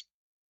neutrons.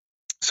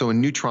 So a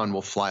neutron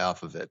will fly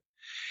off of it.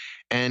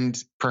 And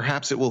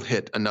perhaps it will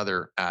hit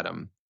another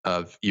atom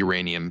of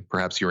uranium,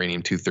 perhaps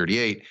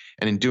uranium-238,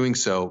 and in doing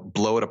so,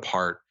 blow it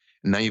apart.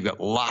 And now you've got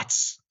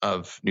lots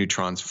of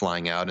neutrons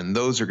flying out, and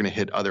those are going to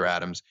hit other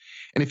atoms.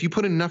 And if you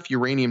put enough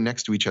uranium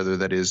next to each other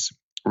that is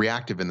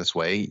reactive in this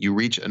way, you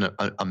reach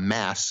a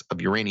mass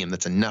of uranium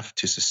that's enough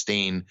to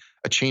sustain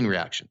a chain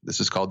reaction. This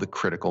is called the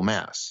critical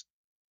mass.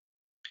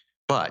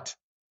 But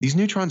these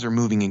neutrons are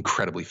moving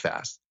incredibly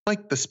fast,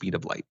 like the speed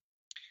of light.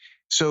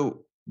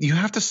 So you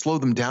have to slow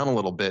them down a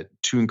little bit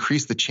to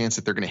increase the chance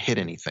that they're going to hit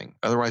anything.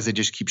 Otherwise, they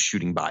just keep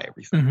shooting by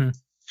everything.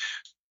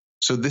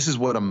 So this is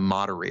what a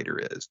moderator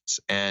is.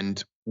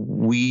 And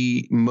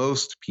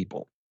most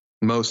people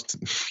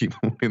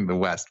in the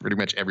West, pretty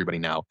much everybody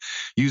now,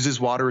 uses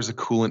water as a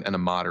coolant and a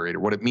moderator.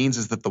 What it means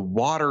is that the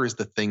water is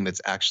the thing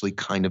that's actually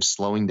kind of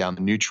slowing down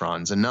the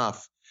neutrons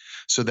enough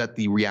so that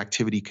the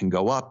reactivity can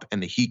go up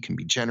and the heat can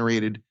be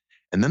generated.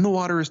 And then the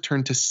water is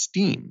turned to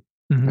steam.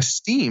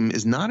 Steam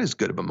is not as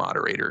good of a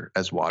moderator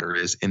as water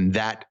is in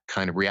that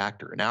kind of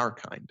reactor, in our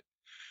kind.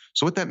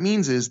 So what that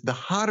means is the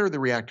hotter the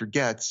reactor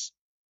gets,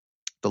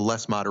 the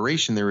less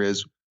moderation there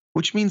is,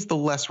 which means the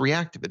less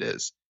reactive it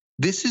is.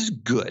 This is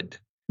good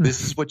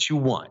This is what you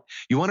want.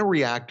 You want a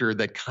reactor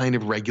that kind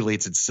of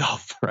regulates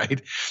itself,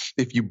 right?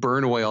 If you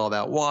burn away all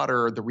that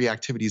water, the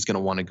reactivity is going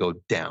to want to go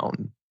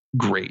down.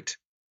 Great.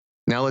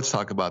 Now let's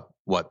talk about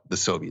what the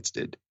Soviets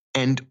did.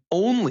 And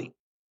only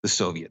the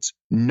Soviets.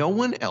 No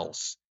one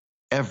else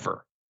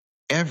ever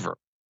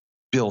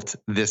built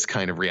this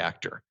kind of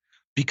reactor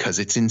because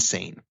it's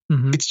insane.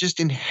 It's just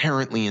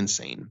inherently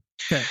insane.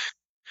 Okay.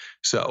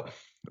 So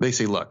they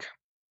say, look,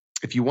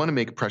 if you want to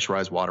make a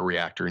pressurized water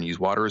reactor and use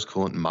water as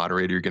coolant and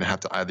moderator, you're going to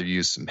have to either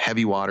use some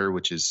heavy water,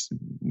 which is,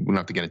 we don't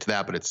have to get into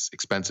that, but it's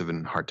expensive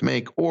and hard to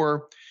make,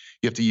 or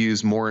you have to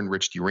use more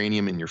enriched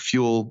uranium in your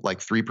fuel, like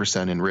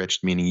 3%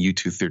 enriched, meaning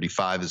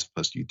U-235 as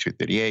opposed to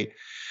U-238.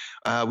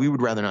 We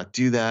would rather not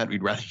do that.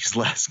 We'd rather use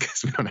less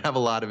because we don't have a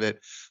lot of it.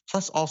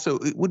 Plus, also,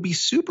 it would be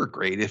super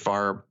great if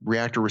our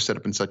reactor were set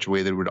up in such a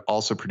way that it would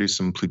also produce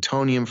some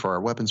plutonium for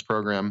our weapons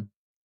program.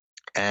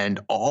 And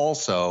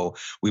also,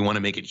 we want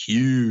to make it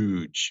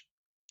huge.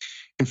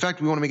 In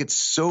fact, we want to make it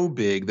so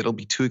big that it'll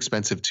be too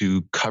expensive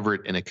to cover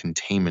it in a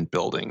containment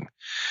building.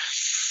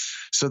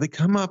 So they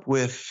come up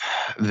with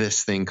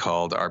this thing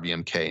called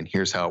RBMK, and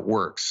here's how it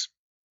works.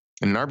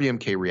 In an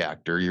RBMK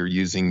reactor, you're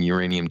using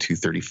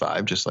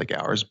uranium-235, just like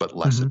ours, but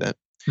less of it.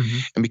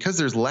 And because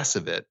there's less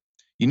of it,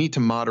 you need to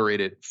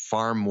moderate it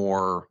far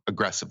more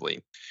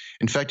aggressively.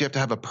 In fact, you have to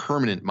have a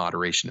permanent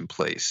moderation in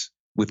place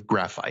with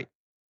graphite.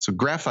 So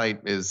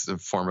graphite is a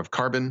form of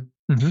carbon.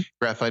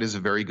 Graphite is a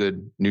very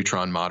good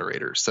neutron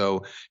moderator.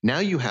 So now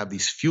you have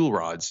these fuel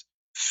rods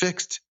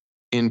fixed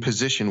in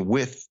position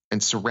with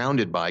and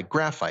surrounded by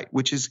graphite,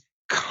 which is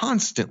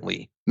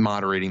constantly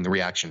moderating the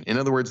reaction. In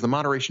other words, the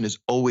moderation is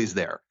always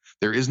there.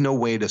 There is no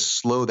way to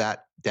slow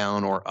that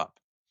down or up.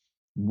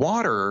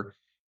 Water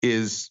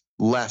is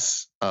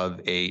less of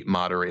a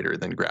moderator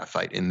than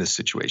graphite in this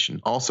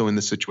situation. Also in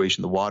this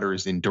situation, the water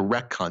is in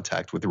direct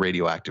contact with the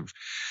radioactive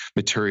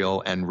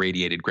material and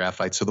radiated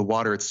graphite. So the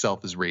water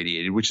itself is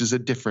radiated, which is a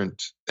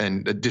different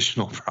and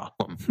additional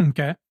problem.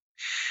 Okay.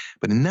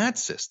 But in that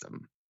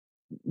system,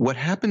 what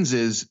happens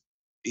is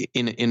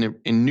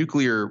in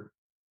nuclear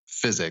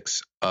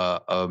physics,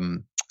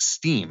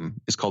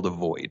 steam is called a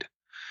void.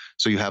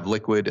 So you have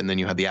liquid and then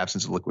you have the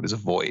absence of liquid as a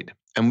void.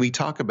 And we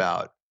talk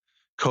about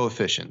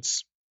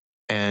coefficients.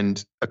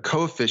 And a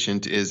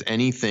coefficient is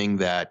anything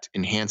that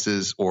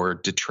enhances or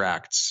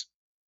detracts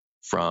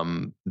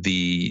from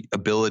the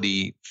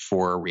ability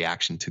for a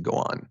reaction to go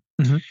on.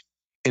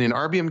 In an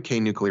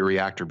RBMK nuclear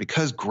reactor,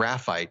 because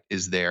graphite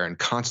is there and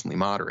constantly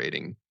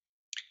moderating,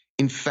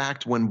 in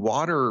fact, when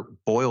water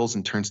boils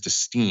and turns to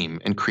steam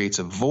and creates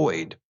a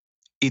void,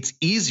 it's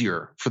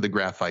easier for the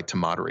graphite to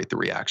moderate the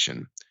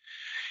reaction,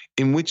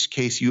 in which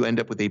case you end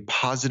up with a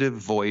positive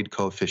void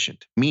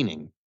coefficient,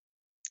 meaning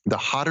the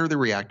hotter the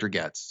reactor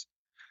gets,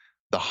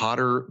 the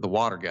hotter the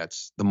water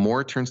gets, the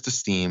more it turns to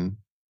steam,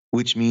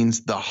 which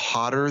means the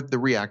hotter the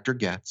reactor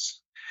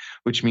gets,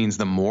 which means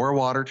the more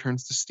water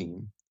turns to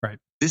steam. Right.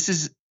 This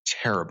is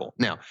terrible.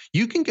 Now,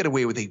 you can get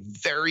away with a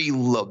very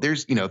low,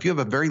 if you have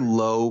a very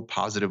low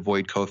positive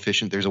void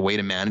coefficient, there's a way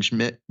to manage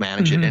it.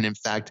 And in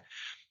fact,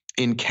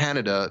 in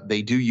Canada,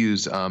 they do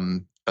use a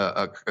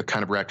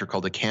kind of reactor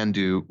called a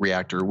CANDU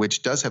reactor,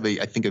 which does have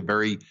I think a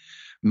very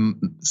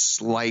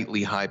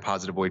slightly high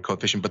positive void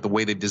coefficient, but the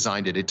way they've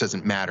designed it, it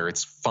doesn't matter.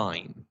 It's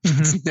fine.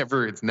 It's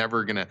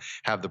never going to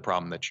have the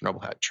problem that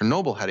Chernobyl had.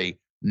 Chernobyl had a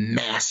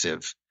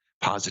massive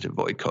positive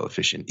void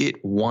coefficient.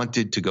 It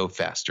wanted to go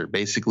faster.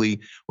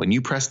 Basically, when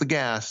you press the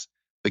gas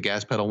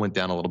pedal went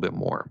down a little bit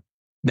more.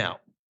 Now,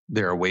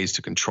 there are ways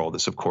to control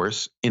this, of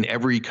course. In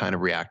every kind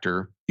of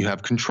reactor, you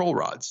have control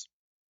rods.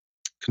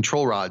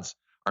 Control rods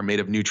are made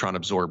of neutron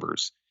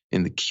absorbers.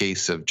 In the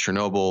case of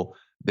Chernobyl,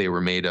 they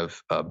were made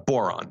of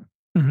boron.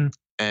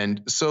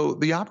 And so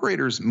the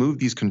operators move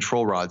these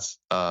control rods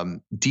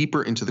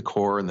deeper into the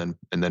core and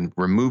then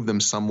remove them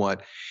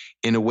somewhat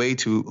in a way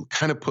to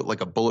kind of put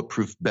like a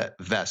bulletproof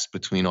vest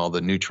between all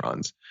the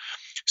neutrons.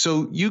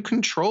 So you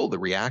control the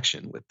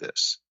reaction with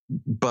this,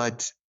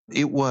 but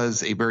it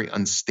was a very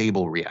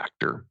unstable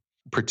reactor,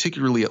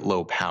 particularly at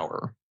low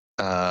power.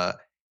 And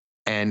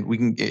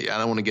I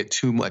don't want to get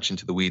too much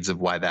into the weeds of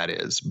why that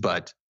is,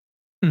 but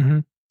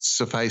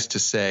suffice to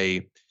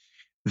say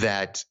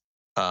that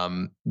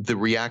the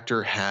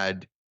reactor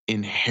had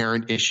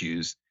inherent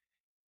issues,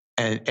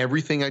 and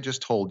everything I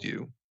just told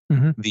you,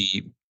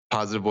 the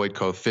positive void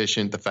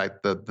coefficient, the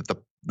fact that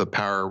the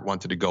power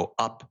wanted to go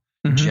up,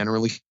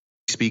 generally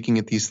speaking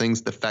at these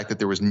things, the fact that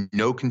there was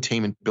no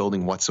containment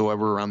building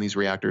whatsoever around these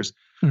reactors,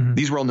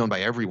 these were all known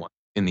by everyone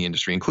in the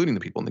industry, including the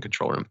people in the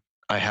control room.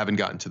 I haven't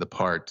gotten to the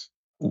part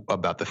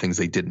about the things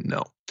they didn't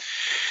know.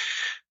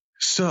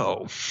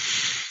 So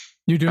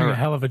you're doing a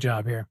hell of a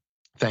job here.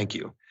 Thank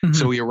you.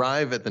 So we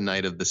arrive at the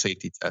night of the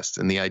safety test,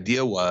 and the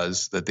idea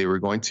was that they were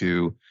going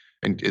to,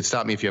 and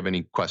stop me if you have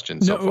any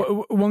questions.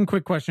 No, one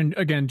quick question,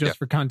 again, just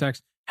for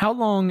context. How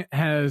long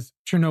has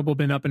Chernobyl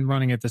been up and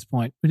running at this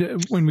point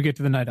when we get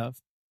to the night of?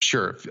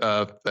 Sure.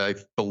 I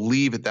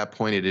believe at that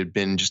point it had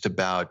been just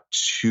about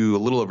a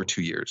little over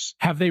 2 years.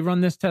 Have they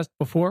run this test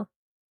before?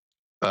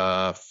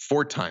 4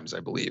 times, I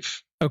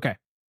believe. Okay.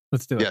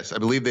 Let's do it. Yes, I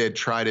believe they had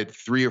tried it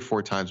 3 or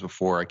 4 times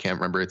before. I can't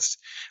remember.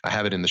 I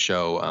have it in the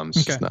show.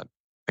 It's just not.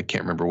 I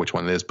can't remember which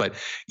one it is, but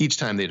each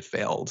time they'd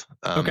failed.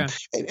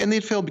 And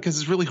they'd failed because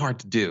it's really hard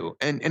to do,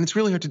 and it's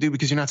really hard to do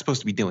because you're not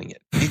supposed to be doing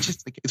it. It's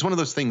just it's one of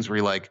those things where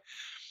you're like,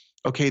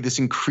 okay, this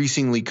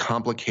increasingly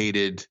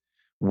complicated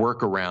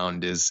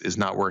workaround is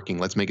not working.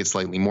 Let's make it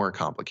slightly more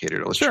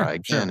complicated. Let's try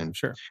again.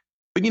 Sure.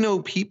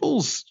 But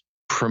people's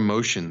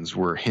promotions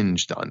were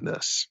hinged on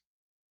this.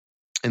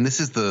 And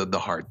this is the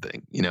hard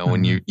thing,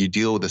 when you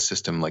deal with a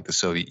system like the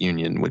Soviet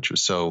Union, which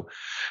was so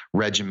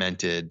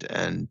regimented,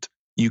 and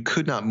you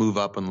could not move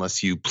up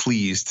unless you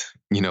pleased,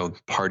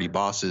 party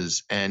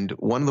bosses. And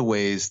one of the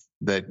ways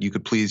that you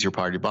could please your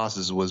party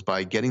bosses was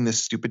by getting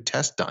this stupid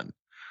test done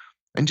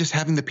and just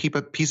having the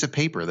piece of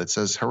paper that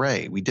says,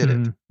 hooray, we did it.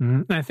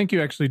 Mm-hmm. I think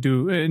you actually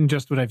do, in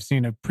just what I've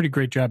seen, a pretty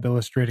great job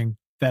illustrating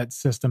that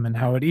system and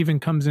how it even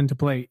comes into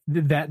play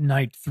that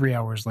night, 3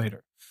 hours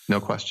later. No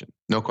question.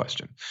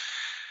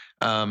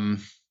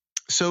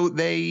 So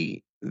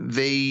they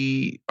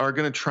are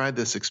going to try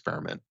this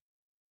experiment.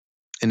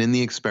 And in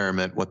the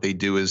experiment, what they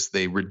do is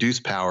they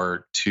reduce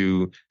power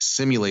to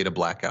simulate a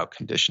blackout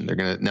condition. They're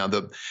going to, now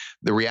the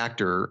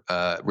reactor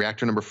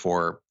number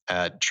 4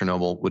 at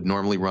Chernobyl would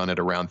normally run at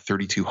around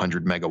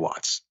 3,200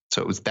 megawatts.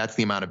 So that's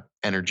the amount of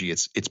energy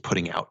it's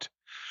putting out.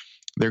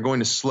 They're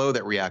going to slow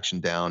that reaction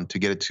down to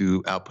get it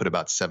to output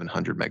about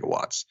 700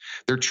 megawatts.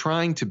 They're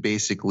trying to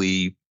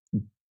basically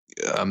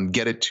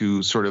get it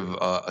to sort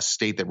of a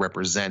state that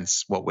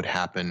represents what would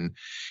happen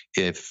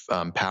if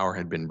power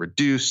had been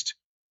reduced.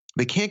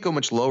 They can't go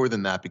much lower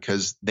than that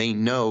because they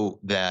know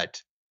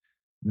that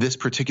this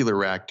particular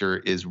reactor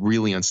is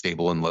really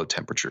unstable in low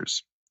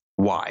temperatures.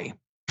 Why?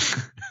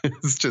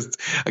 It's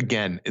just,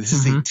 again, this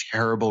is a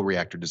terrible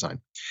reactor design.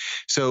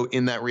 So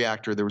in that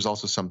reactor, there was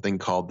also something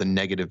called the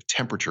negative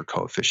temperature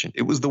coefficient.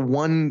 It was the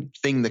one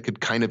thing that could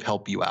kind of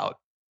help you out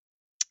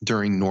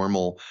during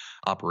normal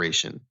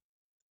operation.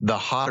 The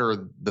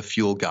hotter the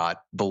fuel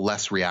got, the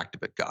less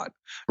reactive it got.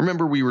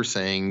 Remember, we were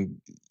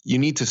saying you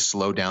need to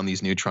slow down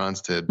these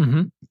neutrons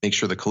to make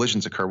sure the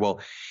collisions occur.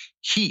 Well,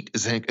 heat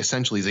is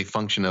essentially is a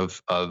function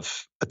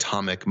of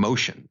atomic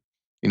motion.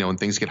 When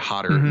things get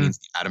hotter, it means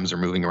the atoms are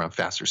moving around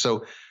faster.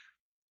 So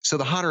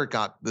the hotter it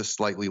got, the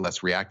slightly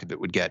less reactive it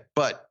would get.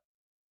 But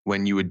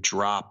when you would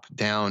drop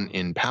down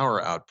in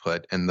power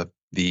output and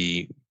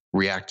the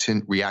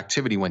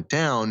reactivity went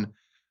down,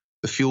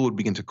 the fuel would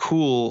begin to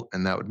cool,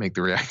 and that would make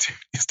the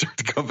reactivity start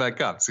to go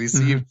back up. So you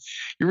see, you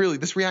really,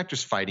 this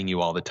reactor's fighting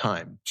you all the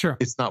time. Sure.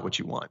 It's not what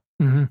you want.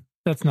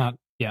 That's not,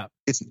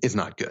 It's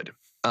not good.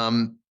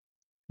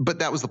 But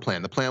that was the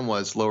plan. The plan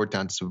was lower it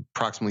down to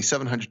approximately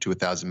 700 to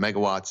 1,000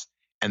 megawatts,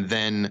 and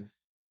then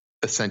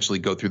essentially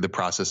go through the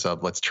process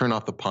of let's turn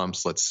off the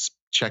pumps, let's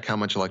check how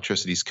much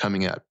electricity is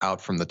coming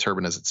out from the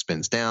turbine as it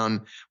spins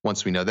down.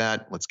 Once we know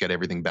that, let's get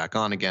everything back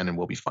on again, and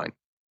we'll be fine.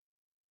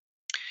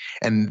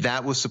 And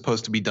that was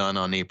supposed to be done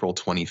on April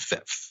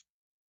 25th.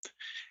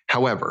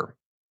 However,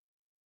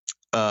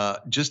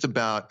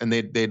 and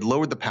they'd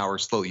lowered the power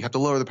slowly. You have to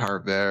lower the power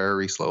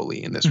very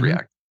slowly in this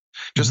reactor.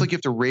 Just like you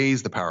have to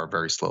raise the power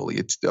very slowly.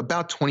 It's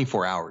about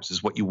 24 hours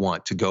is what you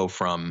want to go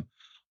from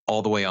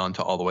all the way on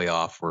to all the way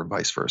off, or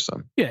vice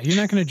versa. Yeah, you're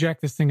not going to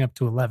jack this thing up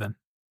to 11.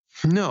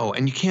 No,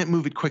 and you can't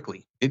move it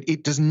quickly.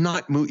 It does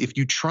not move. If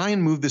you try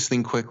and move this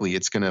thing quickly,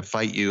 it's going to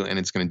fight you and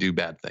it's going to do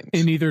bad things.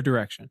 In either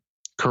direction.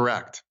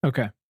 Correct.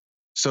 Okay.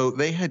 So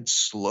they had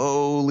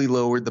slowly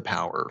lowered the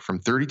power from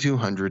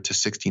 3,200 to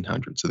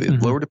 1,600. So they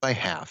had lowered it by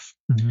half.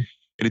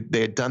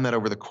 They had done that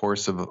over the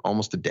course of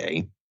almost a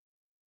day.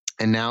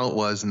 And now it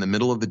was in the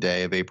middle of the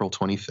day of April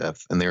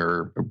 25th, and they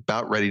were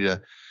about ready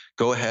to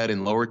go ahead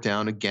and lower it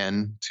down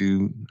again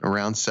to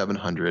around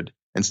 700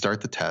 and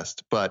start the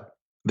test. But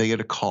they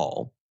get a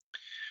call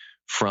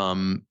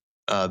from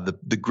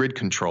the grid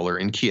controller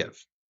in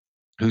Kiev,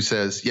 who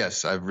says,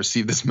 yes, I've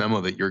received this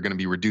memo that you're going to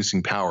be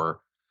reducing power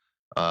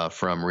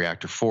from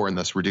reactor 4 and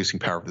thus reducing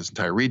power for this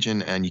entire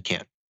region, and you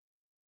can't.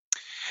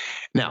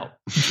 Now,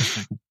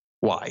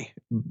 why?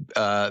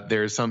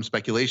 There's some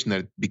speculation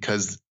that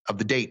because of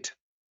the date.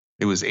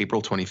 It was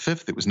April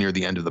 25th. It was near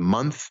the end of the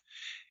month.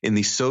 In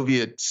the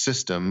Soviet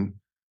system,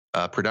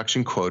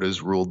 production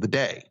quotas ruled the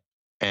day.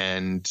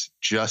 And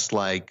just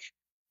like,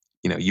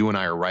 you and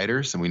I are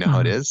writers and we know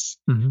how it is,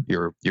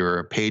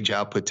 your page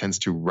output tends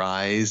to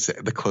rise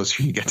the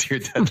closer you get to your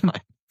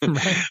deadline.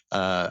 Right.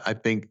 I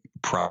think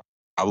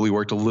probably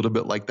worked a little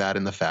bit like that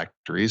in the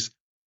factories.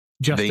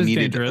 They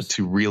needed dangerous.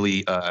 To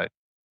really,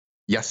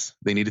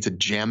 they needed to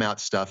jam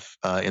out stuff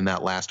in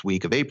that last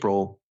week of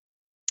April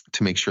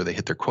to make sure they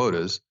hit their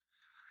quotas.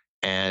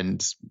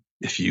 And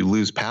if you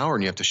lose power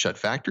and you have to shut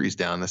factories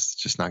down, that's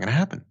just not going to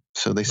happen.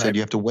 So they said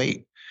you have to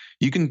wait.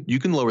 You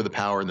can lower the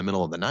power in the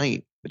middle of the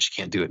night, but you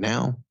can't do it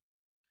now.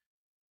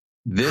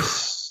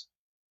 This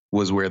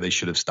was where they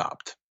should have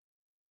stopped,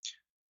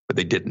 but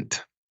they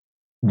didn't.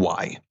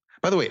 Why?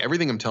 By the way,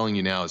 everything I'm telling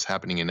you now is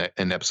happening in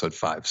episode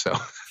 5. So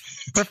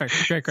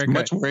perfect. Great. It's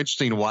much more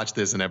interesting to watch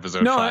this in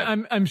episode 5.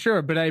 No, I'm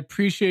sure, but I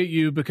appreciate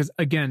you because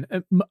again,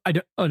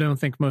 I don't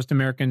think most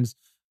Americans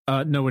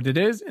know what it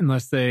is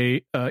unless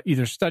they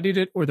either studied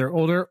it or they're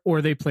older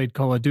or they played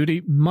Call of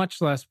Duty,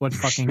 much less what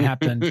fucking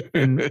happened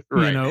and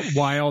Right.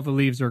 why all the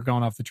leaves are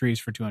gone off the trees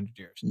for 200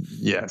 years.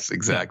 Yes,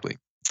 exactly.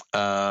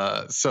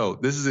 So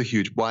this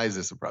is why is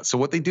this a problem? So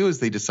what they do is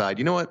they decide,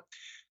 you know what?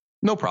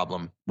 No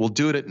problem. We'll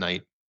do it at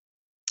night.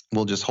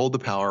 We'll just hold the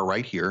power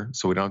right here.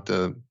 So we don't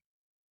have to,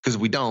 because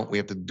we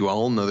have to do a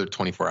whole another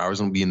 24 hours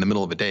and we'll be in the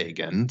middle of a day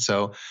again.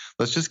 So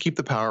let's just keep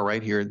the power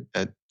right here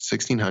at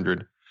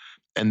 1600.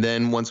 And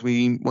then once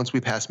we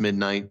pass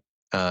midnight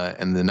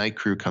and the night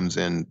crew comes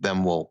in,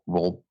 then we'll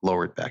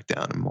lower it back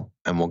down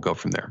and we'll go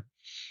from there.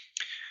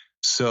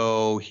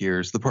 So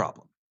here's the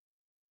problem.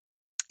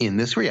 In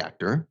this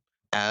reactor,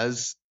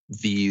 as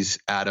these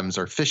atoms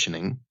are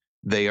fissioning,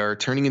 they are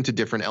turning into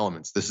different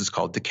elements. This is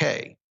called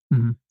decay.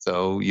 Mm-hmm.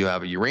 So you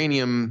have a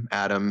uranium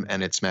atom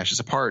and it smashes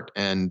apart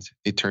and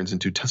it turns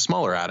into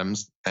smaller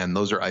atoms. And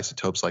those are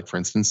isotopes. Like, for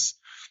instance,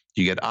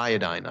 you get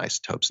iodine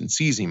isotopes and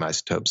cesium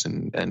isotopes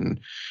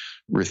and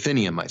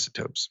ruthenium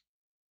isotopes.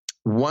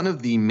 One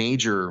of the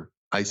major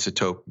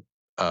isotope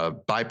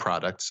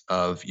byproducts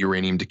of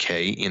uranium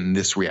decay in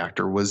this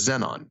reactor was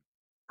xenon.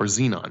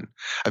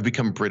 I've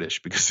become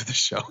British because of the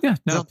show. Yeah,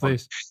 no,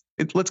 please.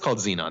 Let's call it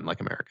xenon,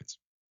 like Americans.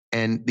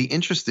 And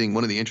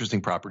one of the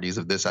interesting properties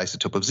of this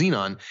isotope of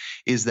xenon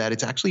is that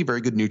it's actually a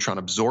very good neutron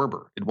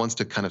absorber. It wants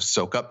to kind of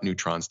soak up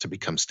neutrons to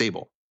become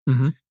stable,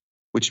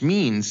 which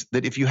means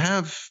that if you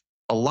have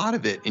a lot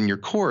of it in your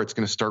core, it's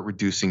going to start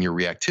reducing your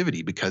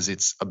reactivity because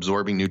it's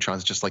absorbing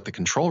neutrons just like the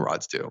control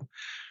rods do.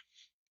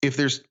 If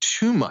there's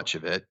too much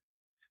of it,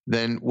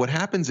 then what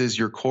happens is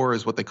your core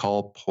is what they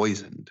call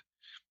poisoned.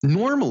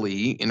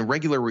 Normally, in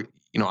regular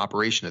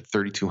operation at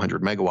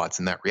 3,200 megawatts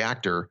in that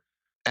reactor,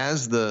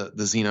 as the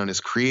xenon is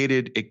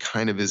created, it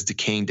kind of is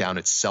decaying down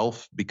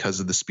itself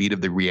because of the speed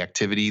of the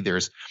reactivity.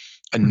 There's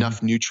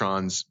enough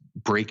neutrons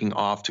breaking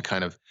off to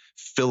kind of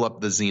fill up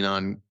the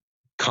xenon,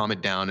 calm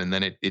it down, and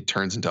then it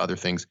turns into other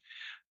things.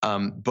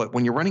 But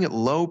when you're running at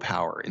low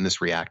power in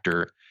this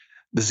reactor,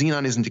 the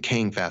xenon isn't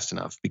decaying fast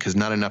enough because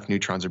not enough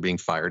neutrons are being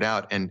fired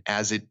out. And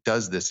as it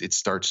does this, it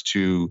starts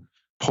to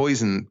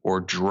poison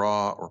or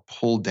draw or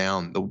pull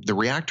down. The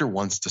reactor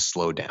wants to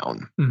slow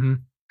down.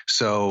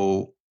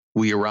 So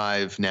we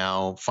arrive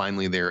now,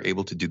 finally, they're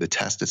able to do the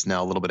test. It's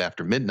now a little bit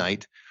after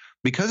midnight.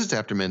 Because it's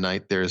after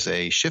midnight, there's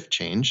a shift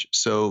change.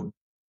 So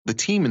the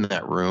team in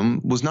that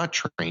room was not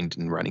trained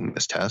in running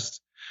this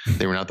test.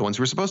 They were not the ones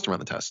who were supposed to run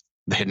the test.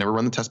 They had never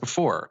run the test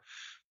before.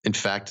 In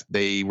fact,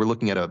 they were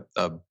looking at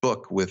a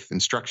book with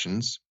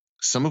instructions,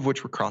 some of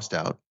which were crossed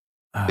out.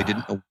 They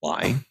didn't know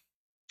why.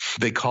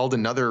 They called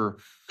another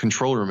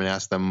control room and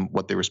asked them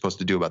what they were supposed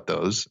to do about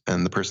those.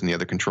 And the person in the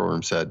other control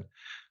room said,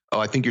 "Oh,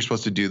 I think you're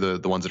supposed to do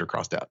the ones that are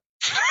crossed out."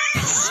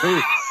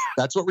 So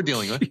that's what we're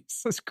dealing with.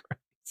 Jesus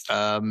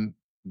Christ.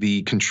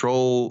 The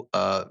control,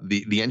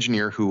 the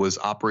engineer who was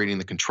operating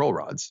the control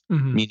rods,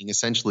 meaning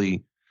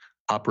essentially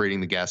operating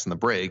the gas and the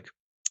brake,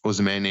 was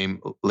a man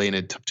named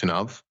Leonid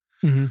Tuptunov,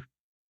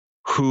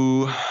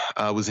 who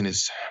was in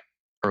his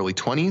early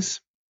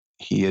 20s.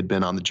 He had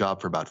been on the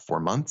job for about 4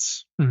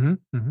 months.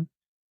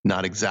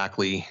 Not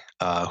exactly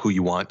who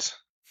you want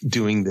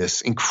doing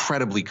this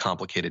incredibly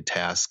complicated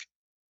task.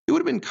 It would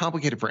have been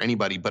complicated for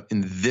anybody, but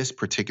in this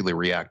particular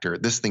reactor,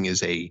 this thing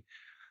is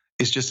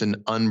just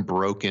an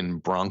unbroken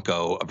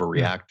Bronco of a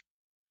reactor.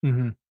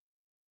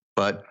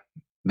 But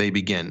they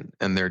begin,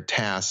 and their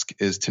task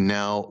is to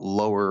now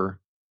lower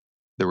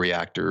the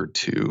reactor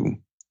to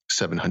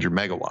 700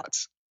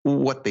 megawatts.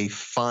 What they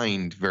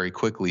find very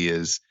quickly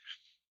is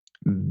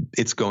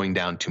it's going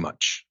down too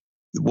much.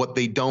 What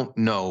they don't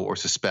know or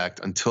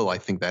suspect until I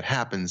think that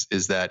happens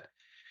is that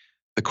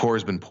the core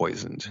has been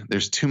poisoned.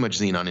 There's too much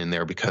xenon in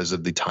there because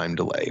of the time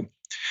delay.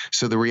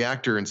 So the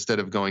reactor, instead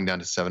of going down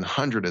to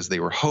 700 as they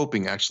were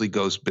hoping, actually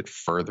goes a bit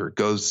further,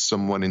 goes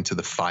somewhat into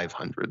the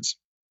 500s.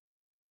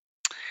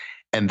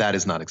 And that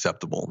is not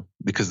acceptable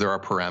because there are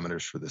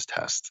parameters for this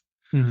test.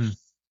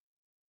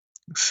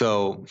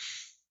 So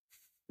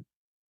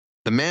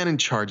the man in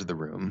charge of the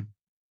room,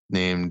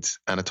 named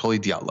Anatoly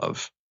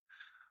Dyatlov,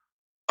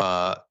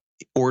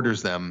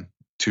 orders them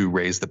to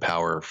raise the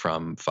power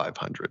from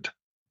 500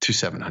 to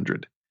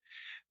 700.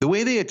 The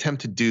way they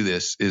attempt to do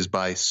this is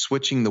by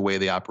switching the way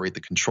they operate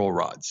the control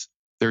rods.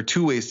 There are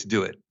two ways to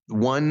do it.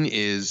 One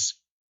is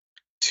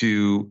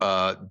to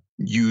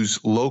use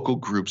local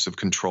groups of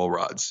control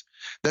rods.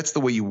 That's the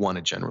way you want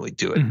to generally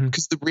do it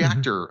because the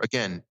reactor,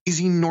 again,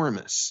 is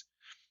enormous.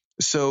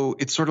 So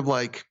it's sort of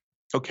like,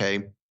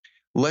 okay,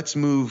 let's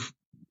move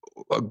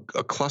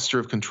a cluster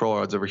of control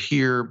rods over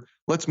here.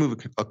 Let's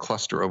move a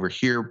cluster over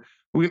here.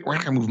 We're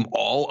not going to move them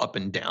all up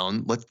and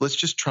down. Let's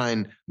just try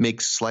and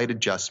make slight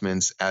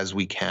adjustments as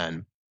we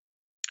can.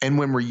 And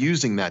when we're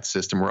using that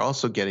system, we're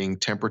also getting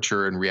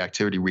temperature and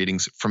reactivity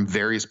readings from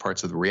various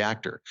parts of the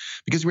reactor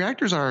because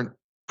reactors aren't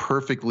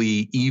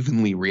perfectly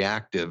evenly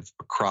reactive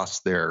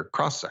across their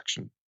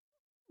cross-section.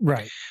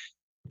 Right.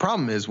 The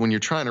problem is when you're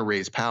trying to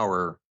raise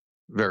power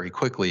very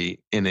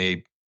quickly in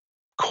a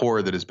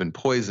core that has been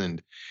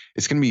poisoned,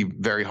 it's going to be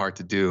very hard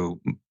to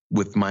do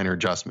with minor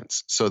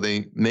adjustments. So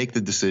they make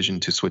the decision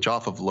to switch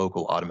off of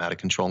local automatic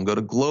control and go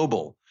to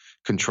global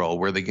control,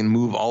 where they can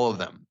move all of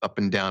them up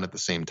and down at the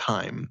same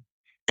time.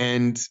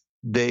 And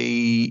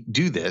they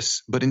do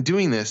this, but in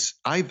doing this,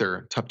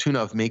 either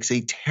Toptunov makes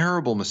a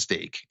terrible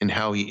mistake in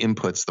how he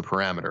inputs the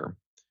parameter,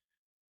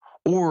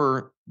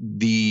 or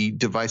the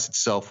device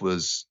itself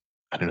was,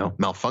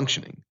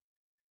 malfunctioning.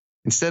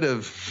 Instead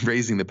of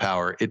raising the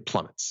power, it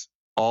plummets.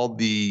 All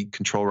the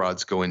control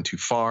rods go in too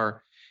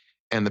far,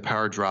 and the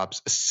power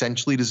drops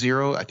essentially to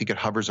zero. I think it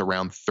hovers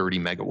around 30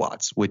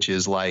 megawatts, which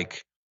is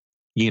like,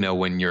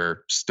 when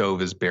your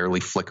stove is barely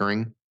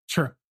flickering.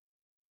 Sure.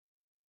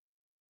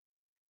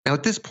 Now,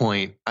 at this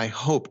point, I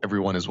hope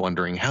everyone is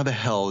wondering, how the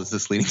hell is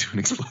this leading to an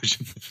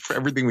explosion? For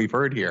everything we've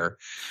heard here,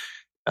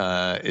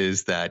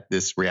 is that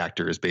this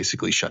reactor is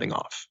basically shutting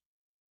off.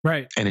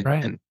 Right.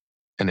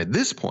 And at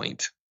this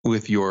point,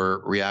 with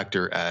your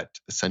reactor at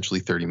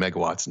essentially 30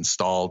 megawatts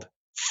installed,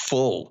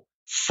 full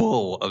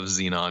of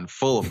xenon,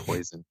 full of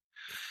poison.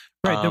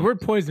 Right. The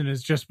word poison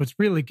is just what's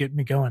really getting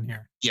me going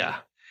here. Yeah.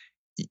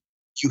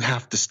 You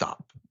have to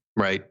stop,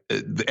 right?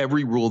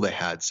 Every rule they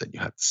had said you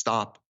have to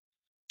stop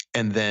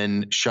and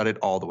then shut it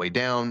all the way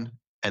down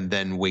and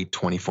then wait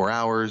 24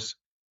 hours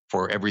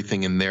for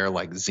everything in there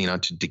like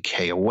xenon to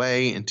decay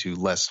away into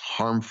less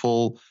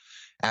harmful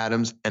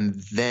atoms, and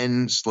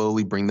then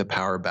slowly bring the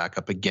power back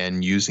up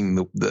again using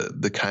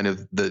the kind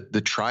of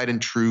the tried and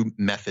true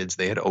methods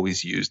they had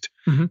always used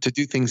to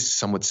do things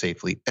somewhat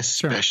safely,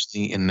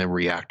 especially in a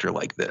reactor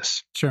like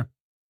this. Sure.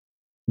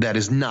 That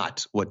is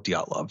not what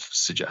Dyatlov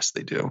suggests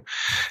they do.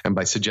 And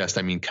by suggest,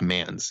 I mean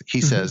commands.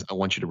 He says, I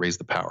want you to raise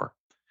the power.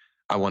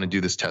 I want to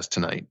do this test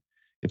tonight.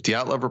 If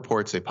Dyatlov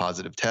reports a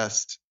positive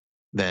test,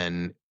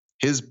 then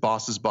his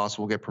boss's boss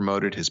will get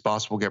promoted. His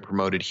boss will get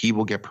promoted. He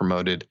will get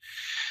promoted.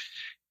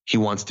 He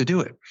wants to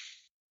do it.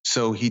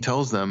 So he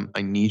tells them,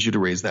 I need you to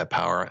raise that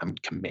power. I'm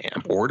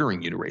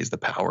ordering you to raise the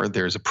power.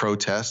 There's a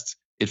protest.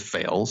 It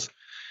fails.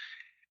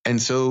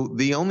 And so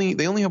they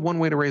only have one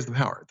way to raise the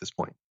power at this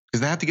point,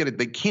 because they have to get it.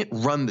 They can't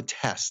run the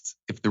test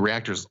if the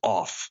reactor's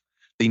off.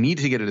 They need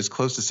to get it as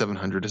close to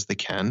 700 as they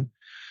can.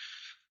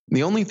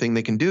 The only thing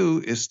they can do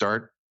is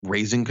start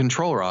raising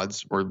control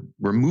rods or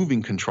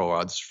removing control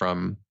rods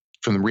from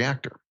the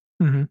reactor.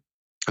 And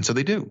so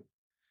they do.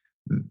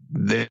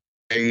 They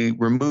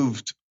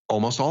removed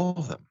almost all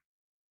of them.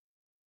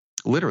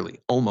 Literally,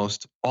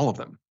 almost all of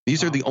them.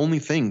 These are the only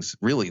things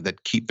really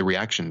that keep the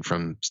reaction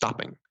from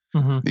stopping.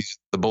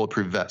 The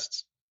bulletproof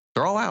vests.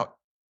 They're all out.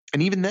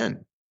 And even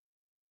then,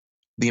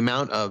 the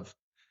amount of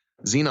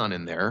xenon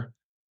in there,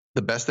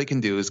 the best they can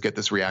do is get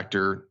this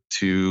reactor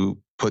to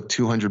put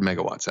 200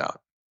 megawatts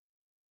out,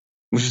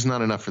 which is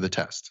not enough for the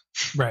test.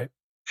 Right.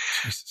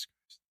 Jesus Christ.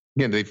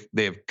 Again,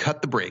 they have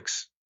cut the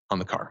brakes on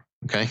the car.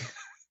 Okay.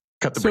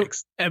 Cut the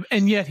brakes.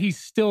 And yet he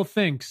still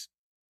thinks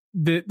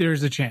that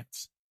there's a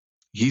chance.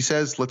 He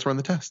says, let's run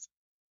the test.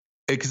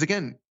 Because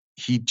again,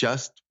 he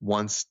just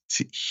wants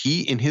to,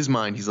 in his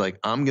mind, he's like,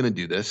 I'm going to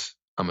do this.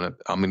 I'm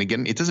going to get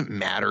it. It doesn't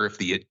matter if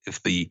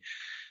the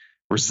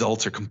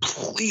results are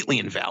completely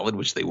invalid,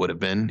 which they would have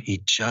been.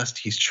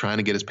 He's trying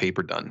to get his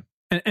paper done.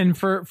 And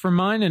for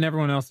mine and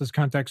everyone else's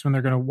context, when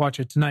they're going to watch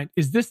it tonight,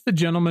 is this the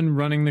gentleman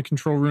running the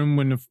control room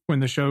when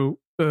the show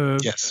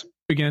yes.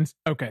 begins?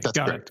 Okay, that's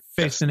got correct.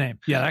 it. Face the name.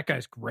 Yeah, that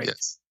guy's great.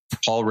 Yes.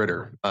 Paul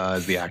Ritter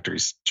is the actor.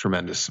 He's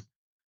tremendous.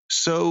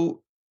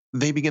 So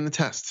they begin the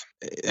test,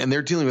 and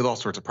they're dealing with all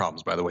sorts of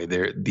problems. By the way,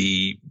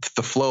 the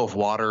flow of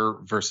water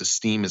versus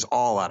steam is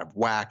all out of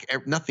whack.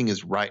 Nothing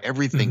is right.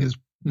 Everything is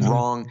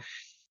wrong.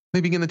 They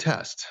begin the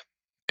test.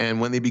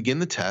 And when they begin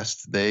the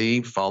test,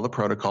 they follow the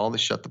protocol. They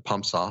shut the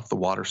pumps off. The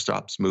water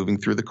stops moving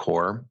through the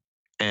core.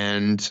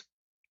 And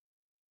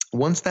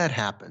once that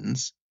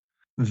happens,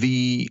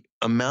 the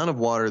amount of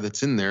water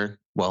that's in there,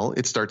 well,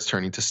 it starts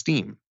turning to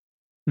steam.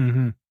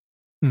 And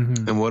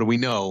what do we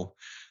know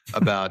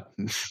about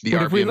the RBMK?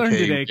 What have we learned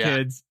today,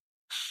 kids?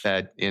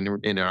 That in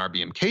an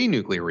RBMK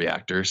nuclear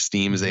reactor,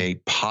 steam is a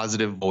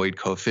positive void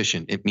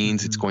coefficient. It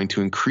means it's going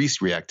to increase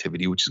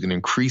reactivity, which is going to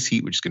increase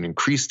heat, which is going to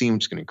increase steam,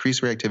 which is going to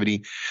increase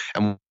reactivity.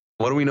 And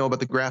what do we know about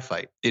the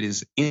graphite? It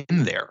is in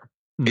there.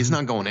 It's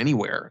not going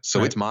anywhere.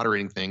 So it's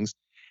moderating things.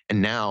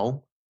 And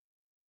now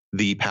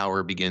the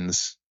power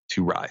begins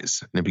to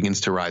rise. And it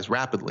begins to rise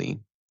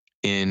rapidly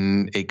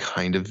in a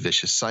kind of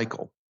vicious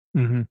cycle.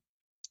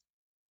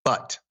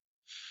 But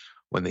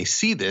when they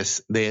see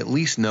this, they at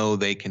least know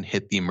they can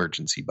hit the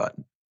emergency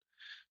button.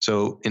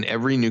 So in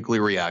every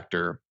nuclear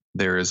reactor,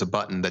 there is a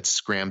button that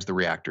scrams the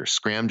reactor.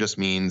 Scram just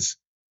means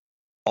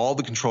all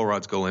the control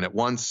rods go in at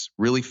once,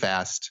 really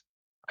fast,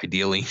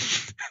 ideally,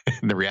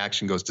 and the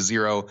reaction goes to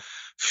zero.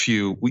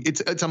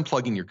 It's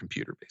unplugging your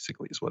computer,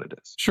 basically, is what it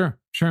is. Sure.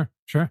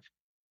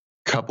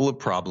 Couple of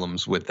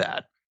problems with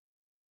that.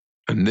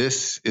 And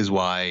this is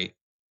why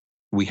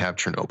we have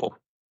Chernobyl.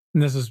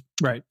 And this is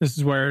right. This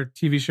is where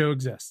TV show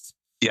exists.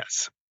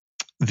 Yes.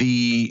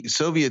 The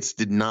Soviets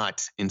did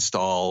not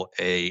install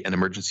an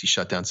emergency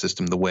shutdown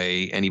system the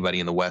way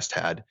anybody in the West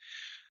had.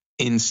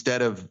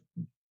 Instead of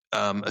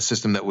a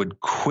system that would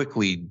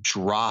quickly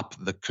drop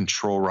the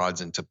control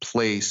rods into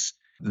place.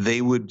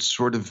 They would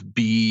sort of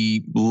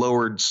be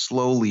lowered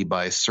slowly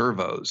by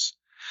servos.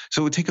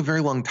 So it would take a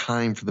very long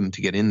time for them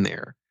to get in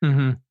there.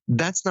 Mm-hmm.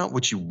 That's not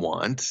what you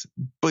want,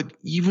 but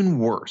even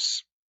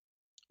worse,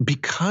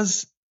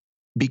 because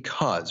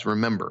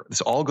remember,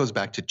 this all goes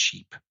back to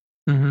cheap.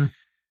 Mm-hmm.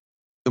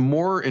 The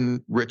more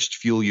enriched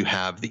fuel you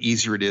have, the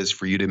easier it is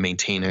for you to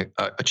maintain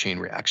a chain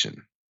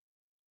reaction.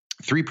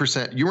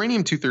 3%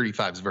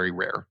 uranium-235 is very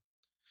rare.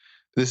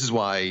 This is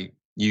why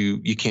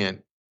you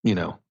can't,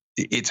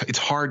 it's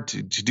hard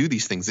to do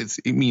these things.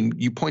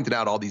 You pointed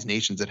out all these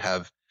nations that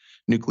have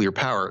nuclear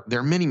power. There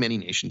are many, many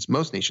nations,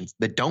 most nations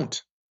that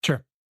don't.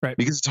 Sure. Right.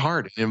 Because it's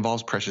hard. It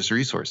involves precious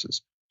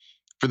resources.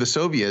 For the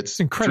Soviets, it's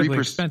incredibly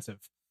expensive.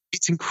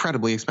 It's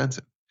incredibly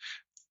expensive.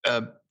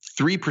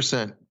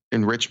 3%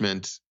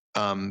 enrichment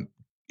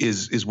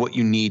is what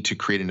you need to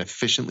create an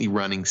efficiently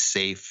running,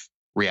 safe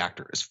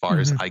reactor, as far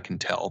as I can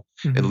tell.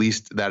 At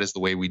least that is the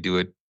way we do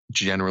it,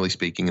 generally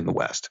speaking, in the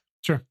West.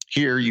 Sure.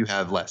 Here you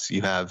have less.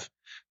 You have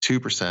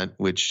 2%,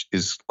 which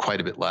is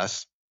quite a bit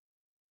less.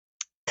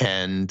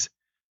 And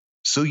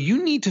so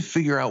you need to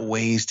figure out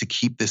ways to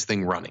keep this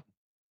thing running,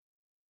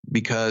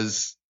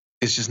 because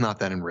it's just not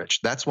that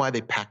enriched. That's why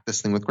they pack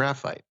this thing with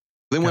graphite.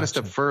 They went a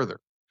step further.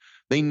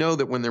 They know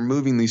that when they're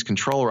moving these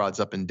control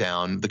rods up and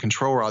down, the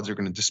control rods are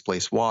going to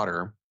displace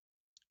water,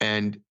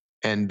 and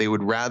they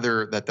would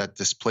rather that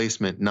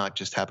displacement not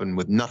just happen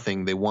with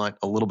nothing. They want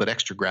a little bit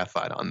extra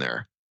graphite on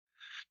there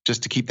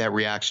just to keep that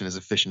reaction as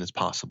efficient as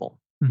possible.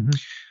 Mm-hmm.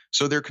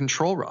 So their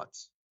control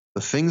rods,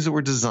 the things that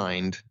were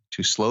designed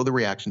to slow the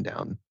reaction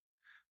down,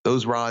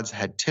 those rods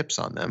had tips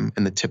on them,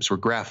 and the tips were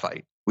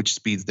graphite, which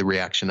speeds the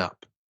reaction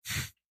up.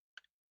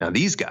 Now,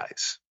 these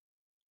guys,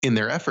 in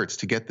their efforts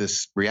to get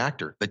this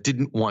reactor that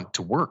didn't want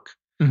to work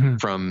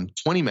from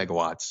 20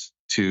 megawatts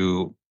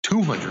to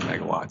 200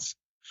 megawatts,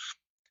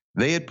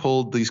 they had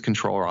pulled these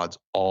control rods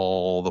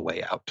all the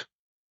way out.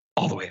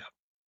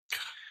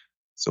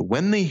 So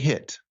when they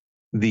hit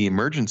the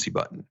emergency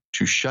button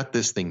to shut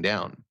this thing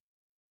down,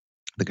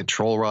 the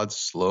control rods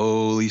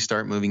slowly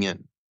start moving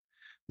in.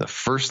 The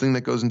first thing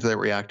that goes into that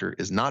reactor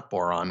is not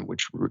boron,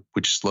 which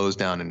slows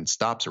down and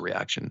stops a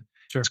reaction.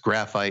 Sure. It's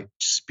graphite,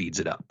 speeds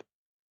it up.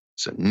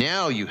 So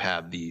now you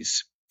have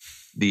these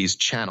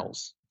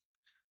channels.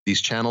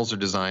 These channels are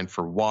designed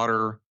for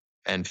water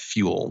and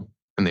fuel,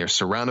 and they're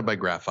surrounded by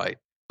graphite.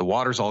 The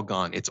water's all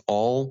gone. It's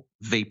all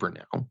vapor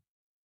now.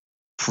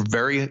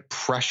 Very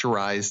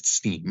pressurized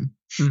steam,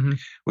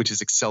 which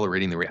is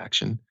accelerating the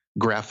reaction.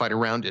 Graphite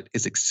around it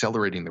is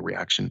accelerating the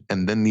reaction.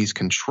 And then these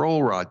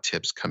control rod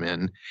tips come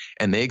in,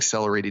 and they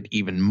accelerate it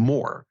even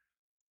more.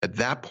 At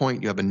that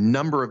point, you have a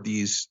number of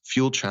these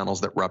fuel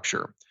channels that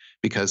rupture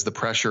because the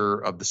pressure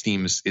of the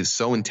steam is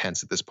so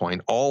intense at this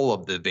point. All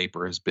of the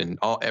vapor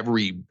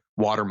every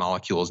water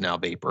molecule is now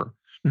vapor.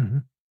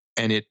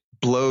 And it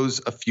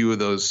blows a few of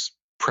those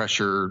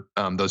pressure,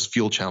 those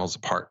fuel channels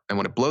apart. And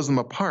when it blows them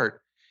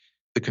apart,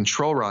 the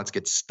control rods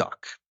get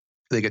stuck.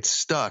 They get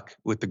stuck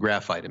with the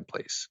graphite in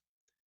place.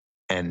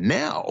 And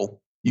now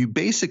you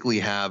basically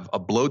have a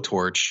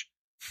blowtorch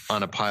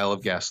on a pile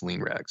of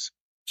gasoline rags.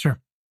 Sure.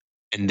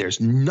 And there's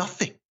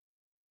nothing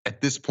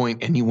at this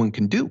point anyone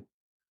can do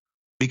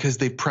because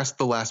they've pressed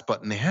the last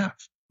button they have.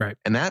 Right.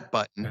 And that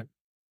button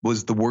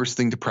was the worst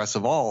thing to press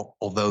of all,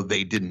 although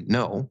they didn't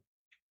know.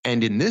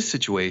 And in this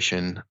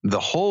situation, the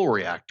whole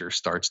reactor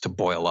starts to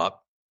boil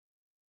up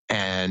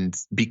and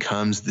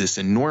becomes this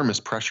enormous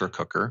pressure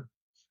cooker.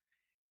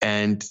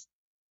 And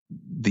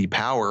the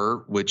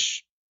power,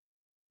 which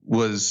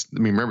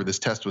remember this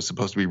test was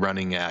supposed to be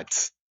running at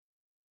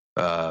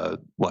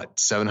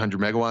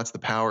 700 megawatts, the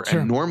power.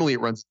 Sure. And normally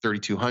it runs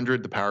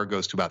 3,200. The power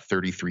goes to about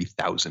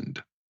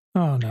 33,000.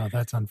 Oh no,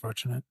 that's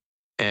unfortunate.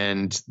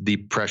 And the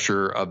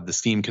pressure of the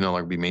steam can no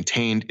longer be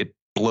maintained. It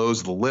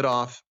blows the lid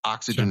off.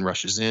 Oxygen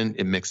rushes in.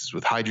 It mixes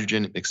with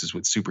hydrogen. It mixes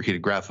with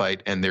superheated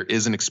graphite. And there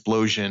is an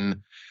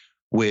explosion,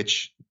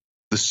 which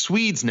the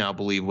Swedes now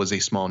believe was a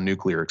small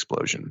nuclear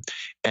explosion.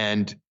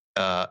 And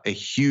a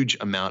huge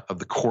amount of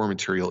the core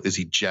material is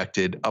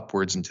ejected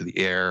upwards into the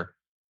air,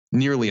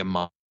 nearly a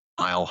mile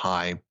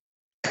high,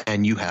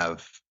 and you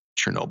have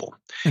Chernobyl.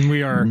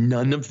 And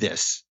none of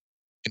this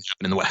can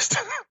happen in the West.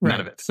 None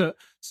of it.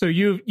 So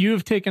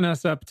you've taken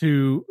us up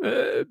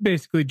to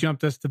basically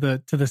jumped us to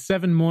the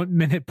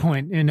 7-minute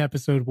point in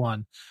episode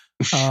 1,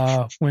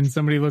 when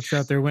somebody looks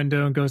out their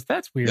window and goes,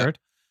 "That's weird."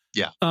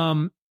 Yeah.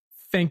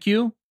 Thank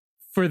you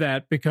for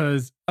that,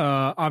 because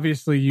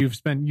obviously you've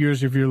spent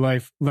years of your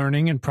life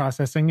learning and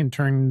processing and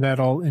turning that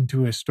all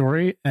into a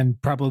story,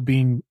 and probably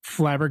being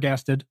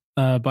flabbergasted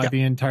by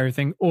the entire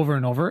thing over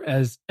and over,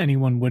 as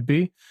anyone would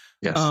be.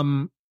 Yes.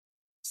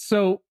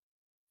 So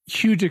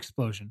huge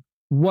explosion.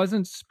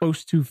 Wasn't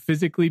supposed to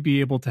physically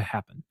be able to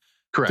happen.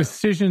 Correct.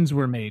 Decisions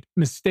were made.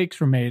 Mistakes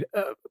were made.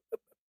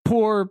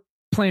 Poor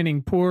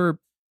planning, poor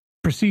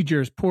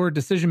procedures, poor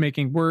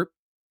decision-making were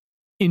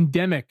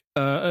endemic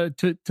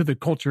to the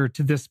culture,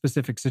 to this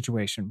specific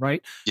situation,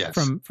 right? Yes.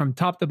 From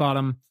top to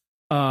bottom.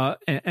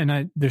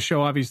 The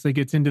show obviously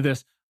gets into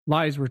this.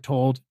 lies were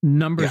told,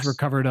 numbers Yes. were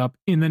covered up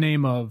in the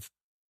name of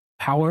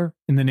power,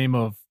 in the name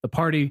of the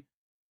party.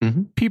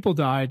 People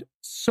died.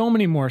 So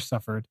many more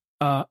suffered.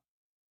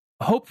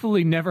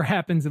 Hopefully never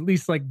happens, at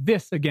least like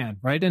this again,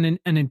 right? And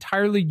an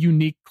entirely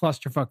unique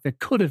clusterfuck that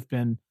could have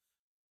been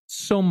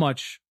so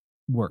much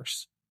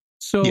worse.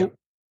 So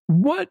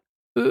what,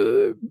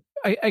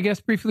 I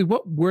guess briefly,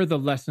 what were the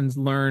lessons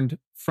learned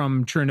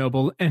from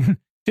Chernobyl? And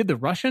did the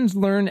Russians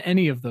learn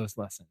any of those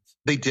lessons?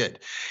 They did.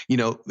 You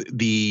know,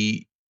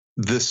 the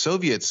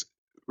Soviets,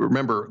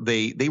 remember,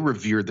 they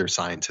revered their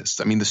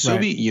scientists. I mean, the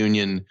Soviet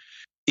Union,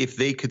 if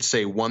they could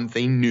say one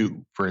thing,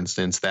 knew, for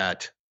instance,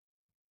 that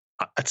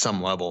at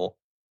some level,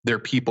 their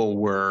people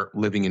were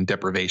living in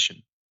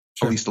deprivation,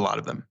 at least a lot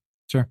of them.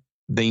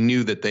 They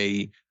knew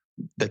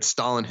that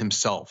Stalin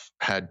himself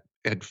had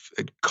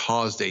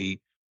caused a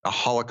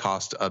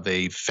holocaust of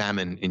a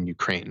famine in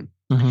Ukraine.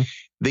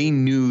 They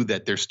knew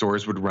that their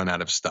stores would run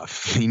out of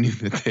stuff. They knew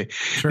that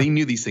they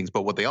knew these things.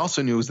 But what they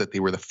also knew is that they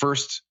were the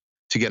first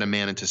to get a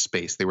man into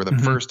space. They were the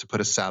first to put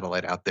a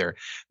satellite out there.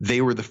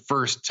 They were the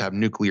first to have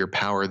nuclear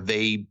power.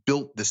 They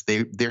built this.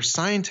 Their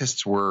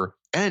scientists were,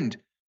 and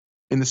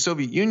in the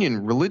Soviet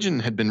Union, religion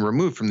had been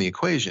removed from the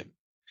equation.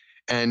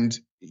 And,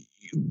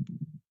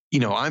 you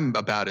know, I'm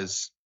about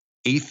as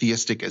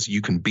atheistic as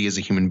you can be as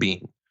a human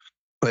being.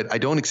 But I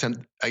don't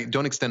extend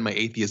my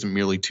atheism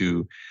merely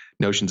to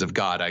notions of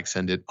God. I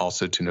extend it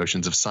also to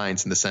notions of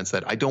science, in the sense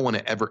that I don't want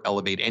to ever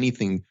elevate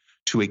anything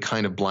to a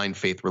kind of blind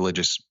faith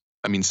religious.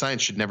 I mean,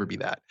 science should never be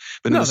that.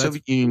 But in the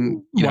Soviet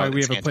Union, why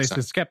we have a place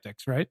for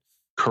skeptics, right?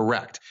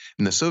 Correct.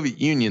 In the Soviet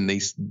Union,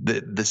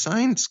 the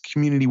science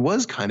community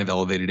was kind of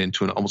elevated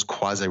into an almost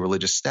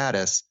quasi-religious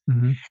status,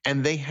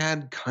 and they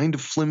had kind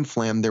of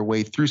flim-flammed their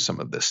way through some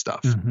of this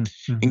stuff,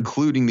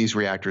 including these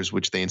reactors,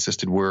 which they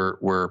insisted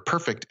were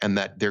perfect, and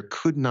that there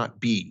could not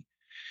be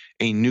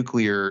a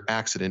nuclear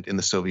accident in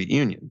the Soviet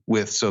Union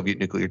with Soviet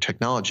nuclear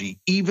technology,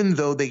 even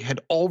though they had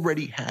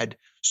already had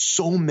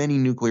so many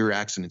nuclear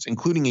accidents,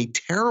 including a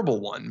terrible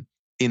one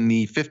in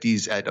the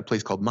 50s at a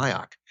place called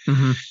Mayak.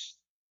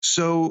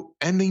 So,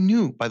 and they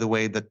knew, by the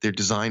way, that their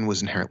design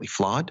was inherently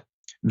flawed.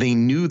 They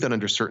knew that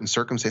under certain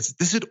circumstances,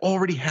 this had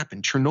already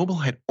happened.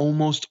 Chernobyl had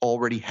almost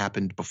already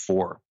happened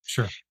before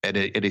at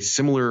a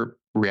similar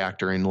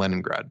reactor in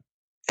Leningrad.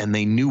 And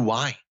they knew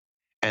why,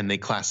 and they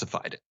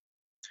classified it.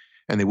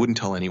 And they wouldn't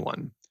tell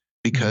anyone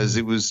because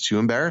it was too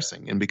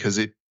embarrassing and because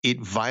it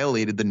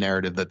violated the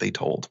narrative that they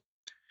told.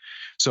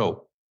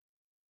 So,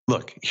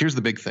 look, here's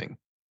the big thing.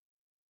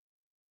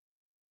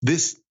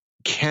 This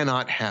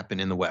cannot happen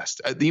in the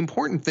West. The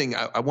important thing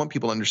I want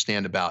people to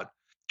understand about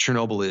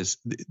Chernobyl is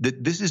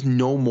that this is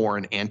no more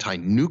an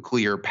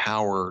anti-nuclear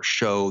power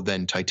show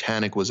than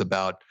Titanic was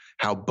about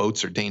how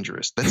boats are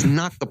dangerous. That's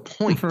not the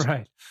point.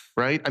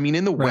 Right? I mean,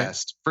 in the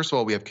West, first of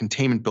all, we have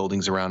containment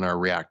buildings around our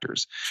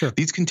reactors.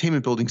 These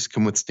containment buildings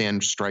can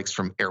withstand strikes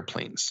from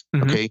airplanes.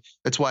 Okay.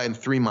 That's why in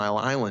 3 Mile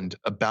Island,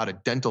 about a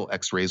dental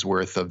x-ray's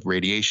worth of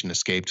radiation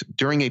escaped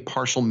during a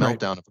partial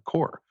meltdown of a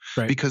core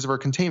because of our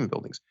containment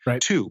buildings.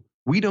 2,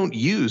 we don't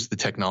use the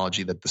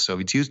technology that the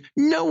Soviets used.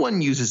 No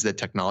one uses that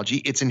technology.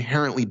 It's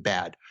inherently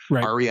bad.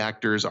 Our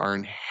reactors are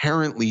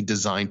inherently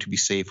designed to be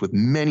safe with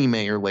many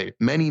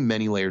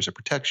layers of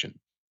protection.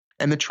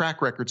 And the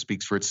track record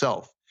speaks for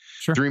itself.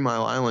 3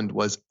 Mile Island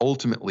was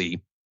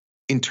ultimately,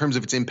 in terms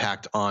of its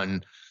impact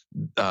on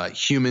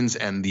humans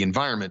and the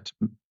environment,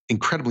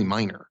 incredibly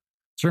minor.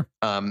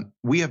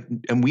 We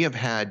have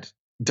had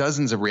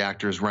dozens of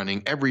reactors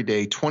running every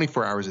day,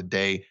 24 hours a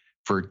day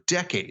for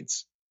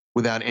decades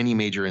without any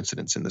major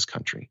incidents in this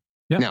country.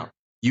 Now,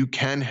 you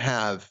can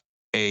have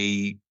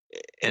an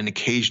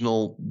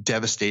occasional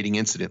devastating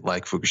incident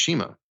like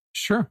Fukushima.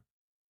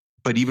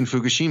 But even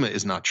Fukushima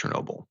is not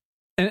Chernobyl.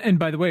 And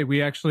by the way,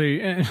 we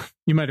actually,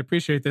 you might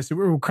appreciate this, it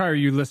will require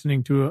you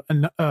listening to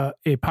a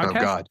podcast. Oh,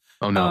 God.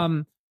 Oh,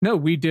 no. No,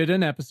 we did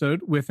an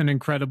episode with an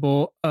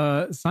incredible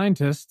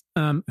scientist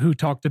who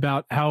talked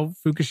about how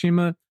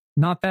Fukushima,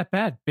 not that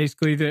bad.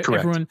 Basically,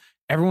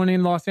 everyone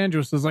in Los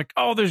Angeles is like,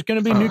 oh, there's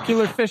going to be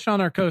nuclear fish on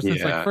our coast.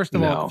 It's like, first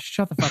of all,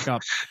 shut the fuck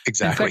up.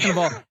 Exactly. And second of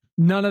all,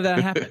 none of that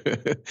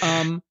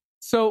happened.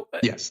 So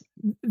yes,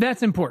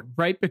 that's important,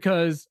 right?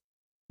 Because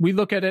we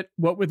look at it,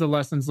 what were the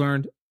lessons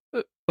learned?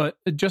 But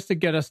just to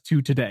get us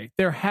to today,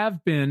 there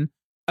have been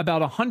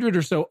about 100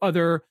 or so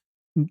other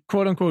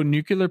quote unquote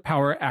nuclear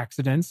power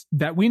accidents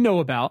that we know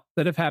about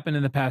that have happened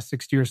in the past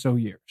 60 or so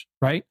years,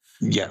 right?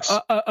 Yes.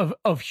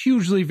 Of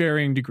hugely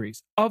varying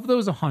degrees. Of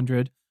those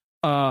 100,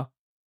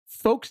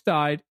 folks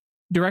died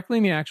directly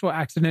in the actual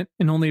accident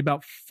in only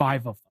about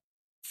 5 of them.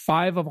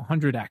 5 of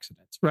 100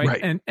 accidents,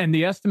 right? And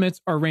the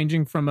estimates are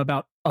ranging from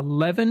about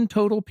 11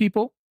 total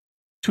people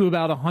to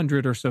about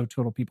 100 or so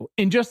total people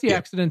in just the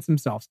accidents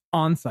themselves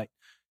on site.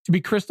 To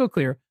be crystal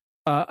clear,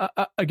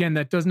 again,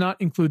 that does not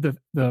include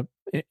the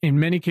in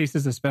many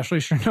cases, especially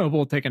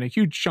Chernobyl, taking a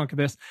huge chunk of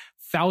this,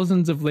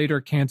 thousands of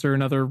later cancer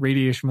and other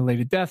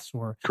radiation-related deaths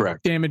or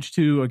damage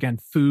to, again,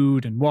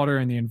 food and water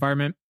and the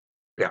environment.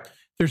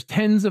 There's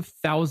tens of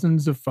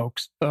thousands of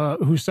folks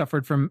who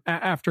suffered from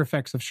after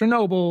effects of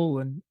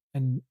Chernobyl and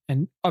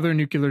and other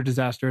nuclear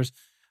disasters.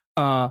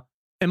 And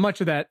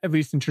much of that, at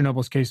least in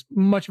Chernobyl's case,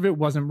 much of it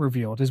wasn't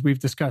revealed, as we've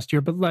discussed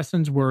here, but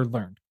lessons were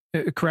learned.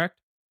 Correct?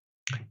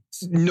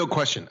 No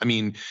question. I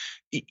mean,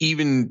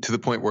 even to the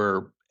point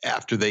where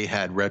after they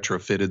had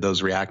retrofitted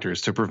those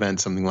reactors to prevent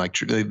something like,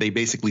 they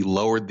basically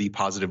lowered the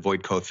positive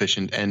void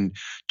coefficient and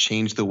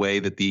changed the way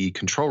that the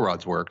control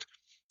rods worked.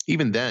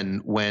 Even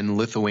then, when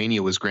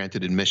Lithuania was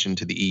granted admission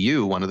to the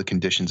EU, one of the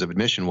conditions of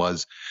admission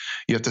was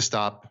you have to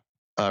stop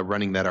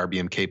running that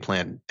RBMK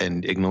plant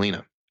in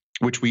Ignalina,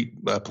 which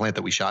plant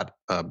that we shot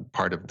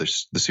part of the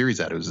series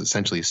at. It was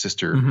essentially a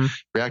sister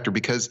reactor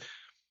because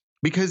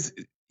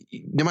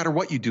no matter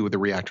what you do with a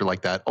reactor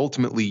like that,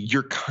 ultimately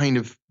you're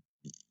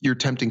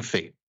tempting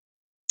fate.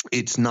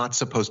 It's not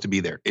supposed to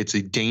be there. It's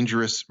a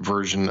dangerous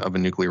version of a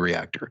nuclear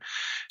reactor.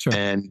 Sure.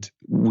 And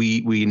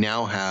we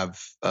now have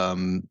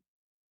gotten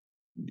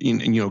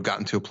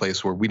to a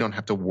place where we don't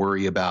have to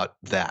worry about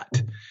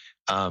that.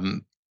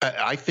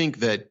 I think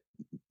that,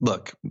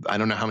 look, I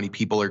don't know how many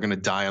people are going to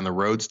die on the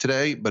roads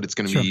today, but it's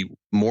going to be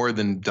more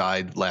than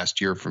died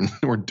last year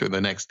or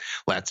the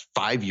last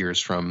 5 years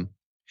from,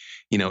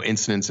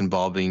 incidents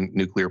involving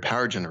nuclear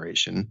power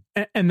generation.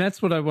 And that's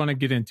what I want to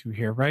get into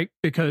here, right?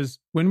 Because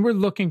when we're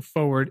looking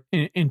forward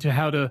into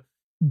how to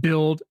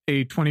build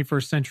a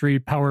 21st century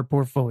power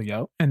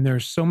portfolio, and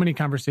there's so many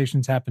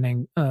conversations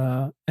happening,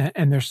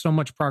 and there's so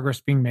much progress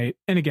being made.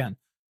 And again,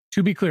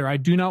 to be clear, I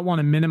do not want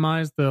to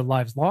minimize the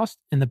lives lost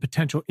and the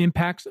potential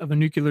impacts of a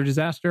nuclear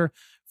disaster,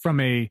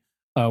 from a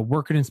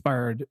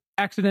worker-inspired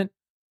accident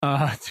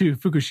to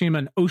Fukushima,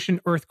 an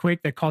ocean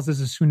earthquake that causes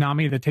a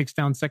tsunami that takes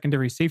down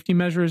secondary safety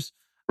measures,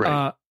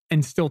 right,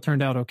 and still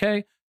turned out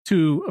okay,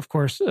 to, of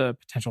course, a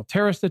potential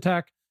terrorist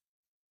attack.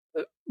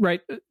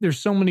 Right. There's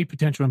so many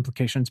potential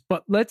implications.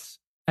 But let's,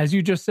 as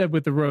you just said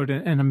with the road,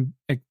 and I'm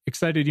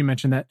excited you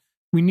mentioned that,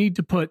 we need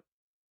to put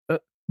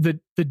the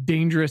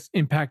dangerous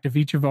impact of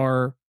each of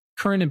our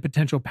current and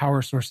potential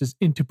power sources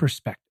into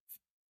perspective,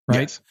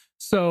 right? Yes.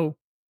 So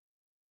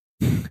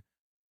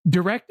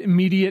direct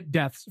immediate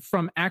deaths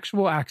from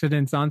actual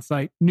accidents on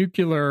site,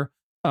 nuclear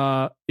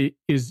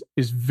is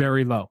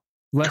very low,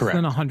 less Correct.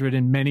 than 100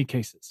 in many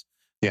cases.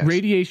 Yes.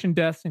 Radiation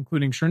deaths,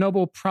 including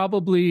Chernobyl,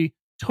 probably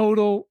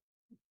total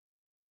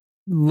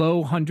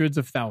low hundreds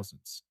of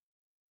thousands.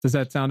 Does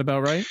that sound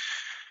about right?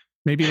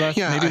 Maybe less,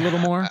 maybe a little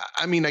more?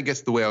 I mean, I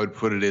guess the way I would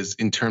put it is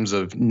in terms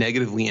of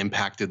negatively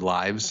impacted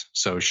lives,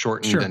 so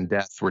shortened and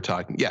death, we're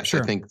talking. Yes,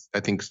 sure. I think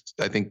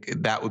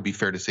that would be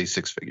fair to say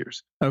 6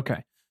 figures.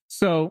 Okay.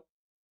 So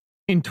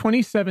in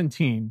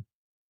 2017,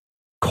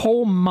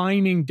 coal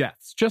mining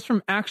deaths, just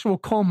from actual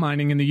coal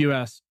mining in the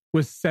US,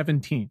 was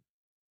 17.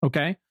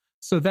 Okay?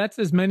 So that's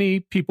as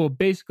many people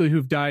basically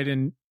who've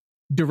died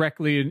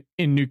directly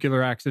in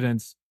nuclear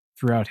accidents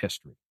throughout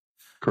history.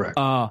 Correct.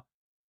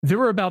 There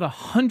were about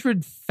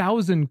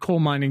 100,000 coal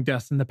mining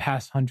deaths in the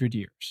past 100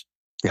 years.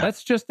 Yeah.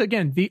 That's just,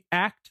 again, the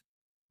act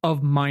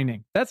of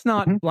mining. That's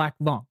not black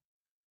lung.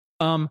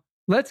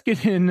 Let's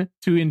get into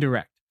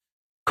indirect.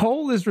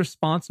 Coal is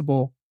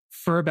responsible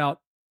for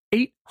about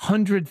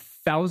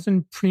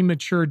 800,000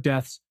 premature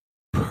deaths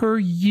per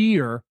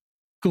year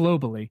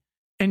globally.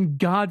 And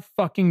God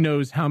fucking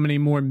knows how many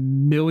more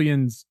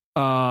millions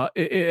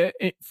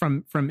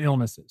from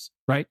illnesses,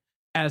 right?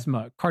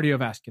 Asthma,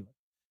 cardiovascular.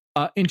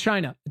 In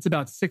China, it's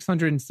about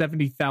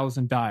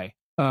 670,000 die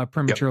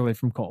prematurely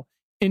from coal.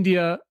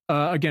 India,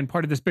 again,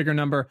 part of this bigger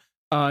number,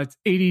 it's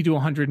 80 to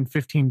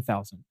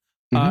 115,000.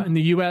 In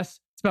the US,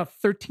 it's about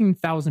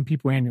 13,000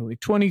 people annually,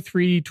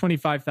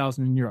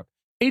 25,000 in Europe.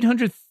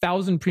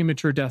 800,000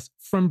 premature deaths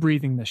from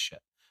breathing this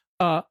shit.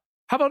 How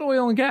about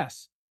oil and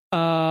gas?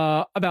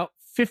 About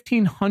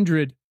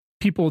 1,500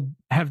 people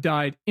have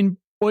died in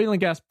oil and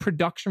gas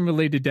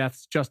production-related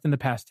deaths just in the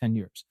past 10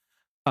 years.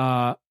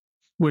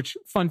 Which,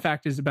 fun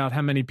fact, is about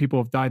how many people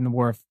have died in the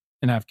war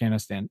in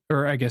Afghanistan,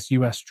 or I guess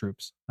U.S.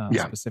 troops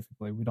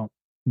specifically. We don't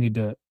need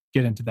to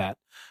get into that.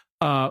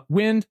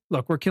 Wind,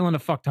 look, we're killing a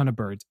fuck ton of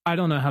birds. I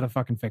don't know how to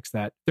fucking fix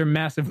that. They're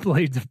massive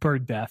blades of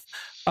bird death.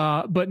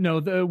 But no,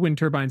 the wind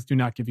turbines do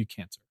not give you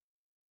cancer.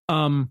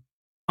 On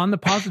the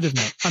positive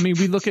note, I mean,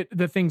 we look at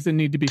the things that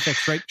need to be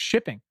fixed, right?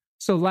 Shipping.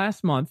 So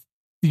last month,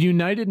 the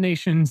United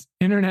Nations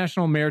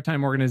International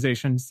Maritime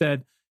Organization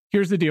said,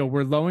 here's the deal.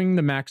 We're lowering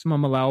the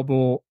maximum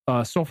allowable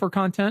sulfur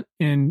content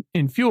in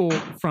fuel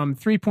from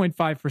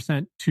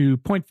 3.5% to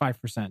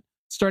 0.5%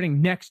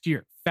 starting next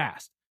year,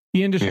 fast.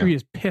 The industry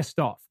is pissed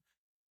off.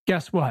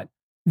 Guess what?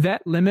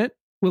 That limit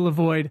will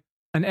avoid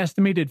an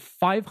estimated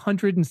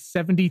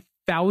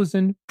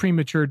 570,000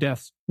 premature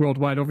deaths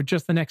worldwide over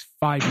just the next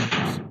 5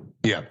 years.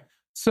 Yeah.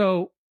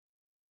 So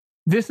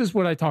this is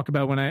what I talk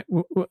about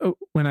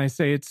when I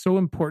say it's so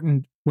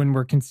important when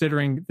we're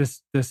considering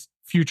this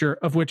future,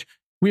 of which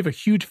we have a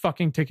huge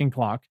fucking ticking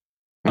clock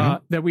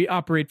that we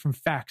operate from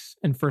facts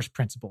and first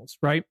principles,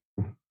 right?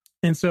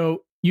 And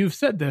so you've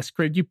said this,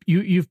 Craig.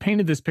 You've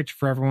painted this picture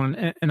for everyone,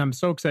 and I'm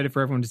so excited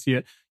for everyone to see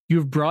it.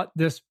 You've brought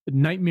this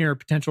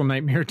potential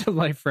nightmare to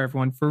life for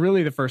everyone for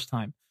really the first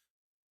time.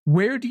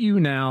 Where do you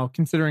now,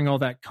 considering all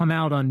that, come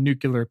out on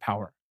nuclear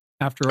power?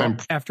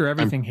 after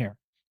everything here?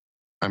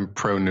 I'm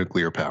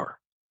pro-nuclear power.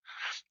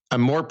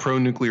 I'm more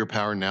pro-nuclear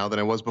power now than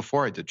I was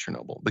before I did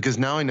Chernobyl, because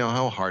now I know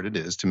how hard it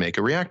is to make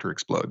a reactor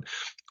explode.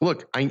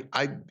 Look,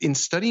 I in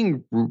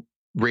studying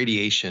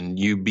radiation,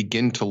 you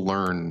begin to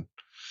learn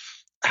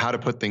how to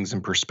put things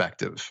in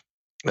perspective.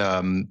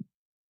 I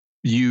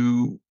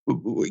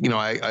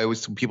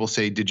always, people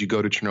say, did you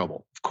go to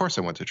Chernobyl? Of course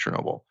I went to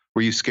Chernobyl.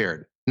 Were you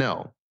scared?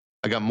 No.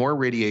 I got more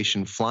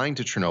radiation flying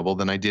to Chernobyl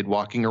than I did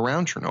walking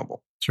around Chernobyl.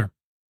 Sure.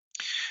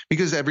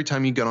 Because every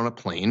time you get on a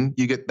plane,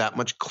 you get that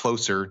much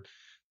closer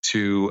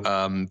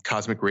to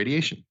cosmic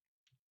radiation.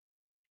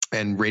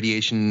 And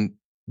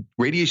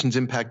radiation's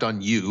impact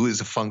on you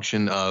is a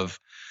function of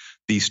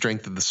the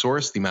strength of the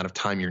source, the amount of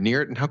time you're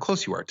near it, and how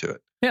close you are to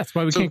it. Yeah, that's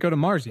why we can't go to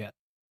Mars yet.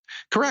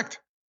 Correct.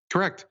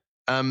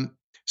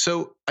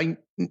 So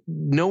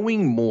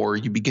knowing more,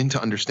 you begin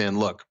to understand,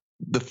 look,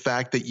 the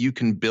fact that you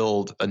can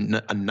build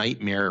a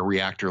nightmare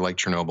reactor like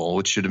Chernobyl,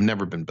 which should have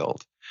never been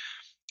built,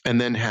 and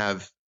then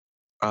have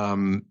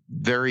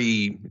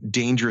very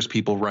dangerous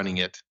people running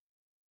it,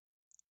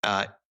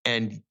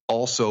 and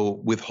also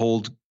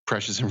withhold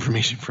precious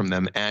information from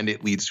them, and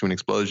it leads to an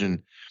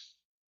explosion,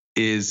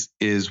 is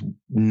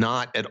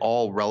not at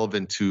all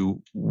relevant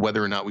to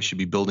whether or not we should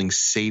be building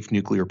safe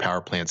nuclear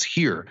power plants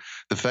here.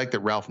 The fact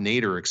that Ralph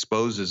Nader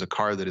exposes a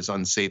car that is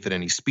unsafe at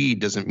any speed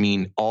doesn't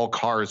mean all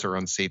cars are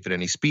unsafe at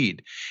any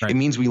speed. Right. It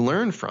means we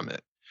learn from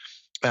it.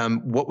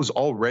 What was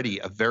already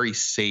a very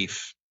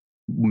safe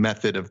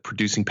method of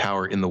producing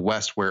power in the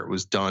West, where it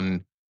was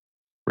done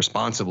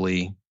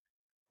responsibly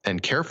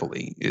and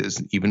carefully,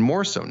 is even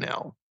more so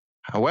now.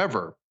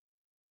 However,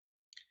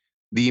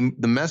 the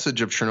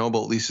message of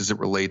Chernobyl, at least as it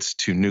relates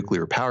to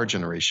nuclear power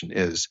generation,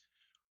 is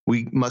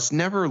we must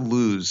never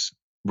lose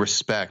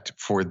respect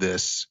for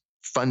this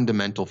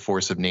fundamental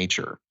force of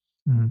nature.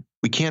 Mm-hmm.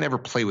 We can't ever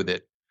play with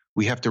it.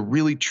 We have to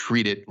really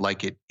treat it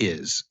like it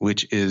is,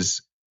 which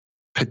is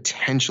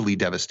potentially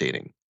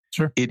devastating.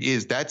 Sure. It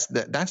is. That's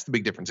the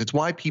big difference. It's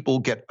why people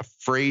get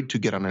afraid to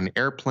get on an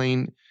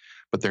airplane,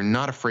 but they're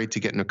not afraid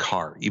to get in a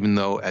car, even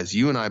though, as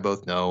you and I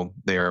both know,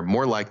 they are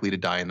more likely to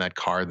die in that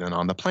car than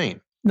on the plane.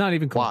 Not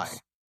even close. Why?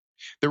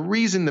 The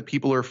reason that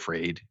people are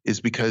afraid is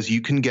because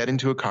you can get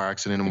into a car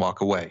accident and walk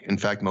away. In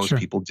fact, most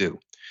people do.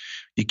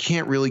 You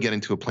can't really get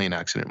into a plane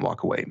accident and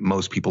walk away.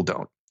 Most people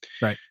don't.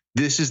 Right.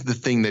 This is the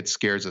thing that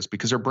scares us,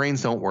 because our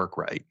brains don't work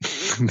right.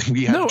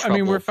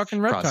 We're fucking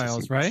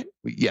reptiles, right?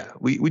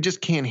 We just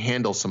can't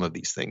handle some of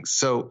these things.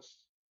 So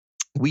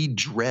we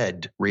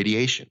dread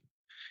radiation.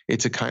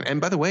 It's a kind, and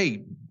by the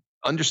way,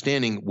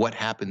 understanding what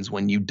happens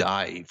when you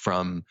die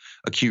from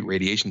acute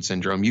radiation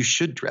syndrome, you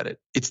should dread it.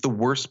 It's the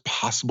worst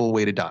possible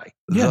way to die.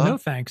 Yeah, no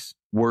thanks.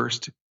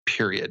 Worst,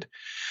 period.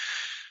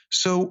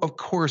 So, of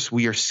course,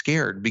 we are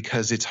scared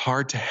because it's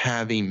hard to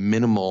have a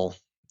minimal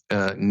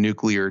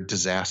nuclear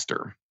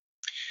disaster.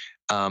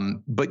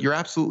 But you're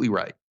absolutely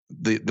right.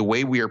 The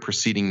way we are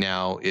proceeding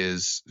now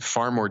is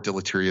far more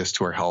deleterious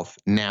to our health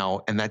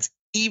now, and that's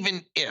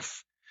even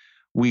if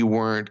we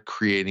weren't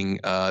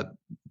creating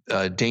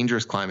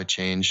dangerous climate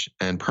change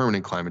and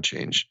permanent climate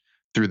change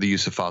through the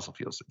use of fossil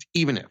fuels.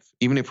 Even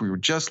if we were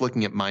just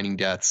looking at mining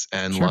deaths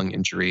and lung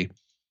injury.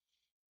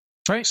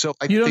 Right. So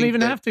you don't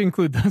even have to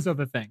include those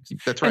other things.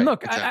 That's right. And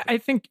look, exactly. I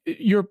think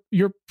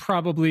you're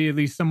probably at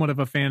least somewhat of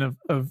a fan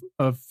of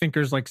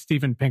thinkers like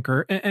Steven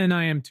Pinker, and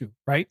I am too,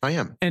 right? I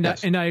am. And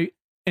yes.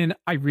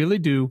 I really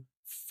do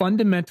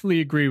fundamentally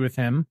agree with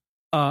him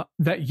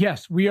that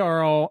yes, we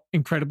are all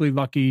incredibly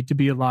lucky to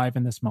be alive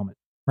in this moment.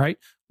 Right?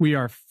 We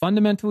are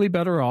fundamentally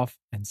better off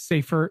and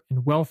safer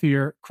and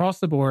wealthier across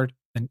the board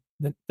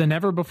than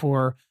ever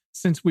before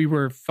since we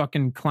were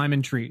fucking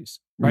climbing trees.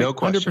 Right? No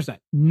question. 100%.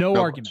 No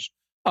argument.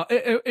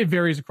 It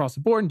varies across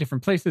the board in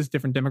different places,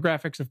 different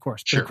demographics, of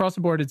course. But across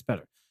the board, it's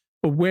better.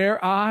 But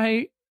where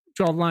I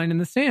draw the line in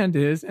the sand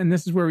is, and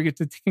this is where we get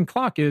to ticking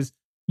clock, is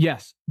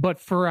yes, but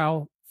for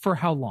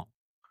how long?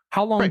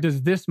 How long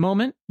does this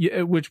moment,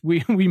 which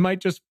we might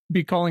just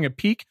be calling a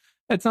peak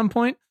at some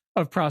point,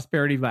 of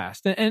prosperity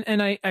last?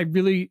 And I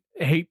really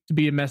hate to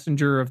be a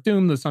messenger of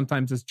doom, though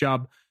sometimes this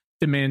job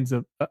demands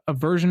a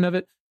version of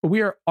it. But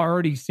we are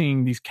already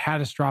seeing these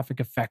catastrophic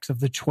effects of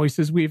the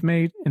choices we've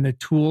made and the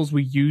tools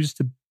we use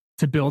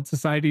to build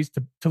societies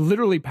to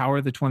literally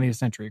power the 20th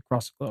century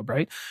across the globe,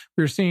 right?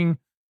 We're seeing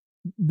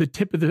the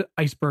tip of the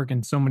iceberg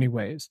in so many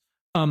ways.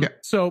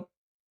 So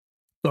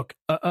look,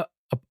 a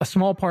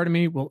small part of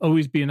me will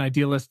always be an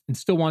idealist and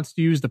still wants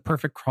to use the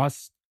perfect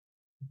cross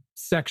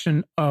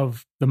section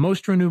of the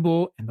most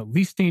renewable and the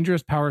least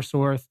dangerous power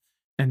source,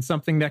 and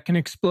something that can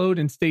explode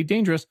and stay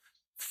dangerous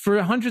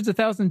for hundreds of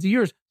thousands of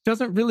years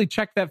doesn't really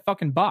check that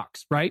fucking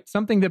box, right?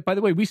 Something that, by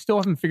the way, we still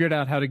haven't figured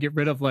out how to get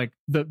rid of, like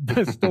the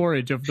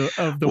storage of the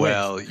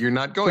well, waste. You're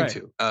not going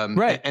to.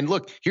 Right. And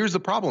look, here's the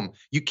problem: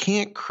 you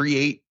can't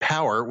create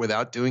power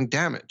without doing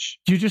damage.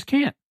 You just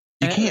can't.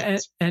 You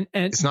can't. And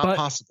it's not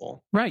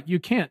possible. Right. You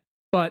can't.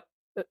 But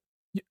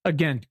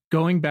again,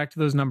 going back to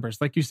those numbers,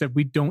 like you said,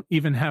 we don't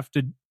even have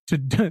to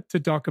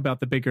talk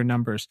about the bigger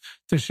numbers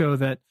to show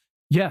that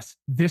yes,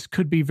 this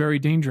could be very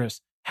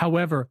dangerous.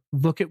 However,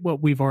 look at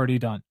what we've already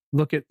done.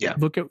 Look at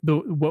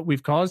what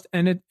we've caused,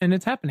 and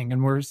it's happening,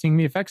 and we're seeing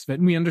the effects of it,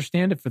 and we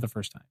understand it for the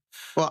first time.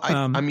 Well,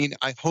 I mean,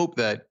 I hope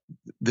that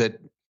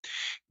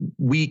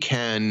we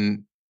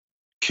can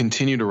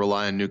continue to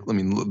rely on nuclear.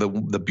 I mean,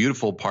 the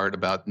beautiful part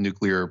about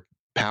nuclear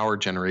power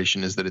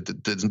generation is that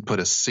it doesn't put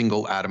a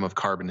single atom of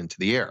carbon into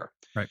the air,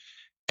 right?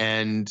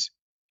 And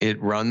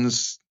it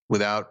runs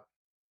without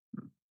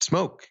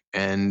smoke.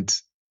 And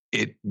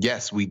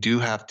yes, we do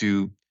have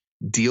to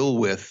deal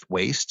with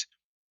waste,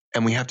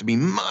 and we have to be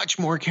much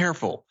more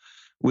careful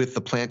with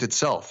the plant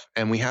itself.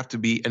 And we have to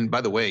be, and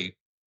by the way,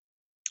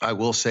 I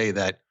will say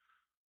that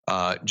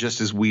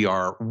just as we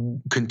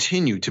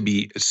continue to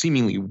be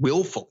seemingly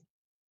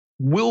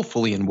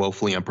willfully and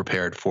woefully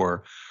unprepared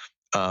for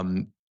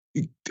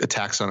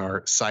attacks on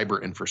our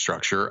cyber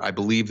infrastructure, I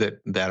believe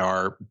that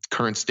our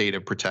current state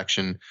of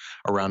protection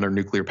around our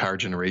nuclear power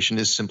generation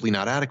is simply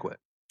not adequate.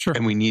 Sure.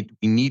 And we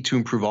need to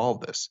improve all of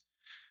this.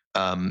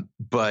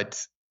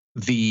 But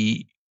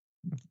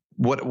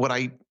what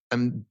I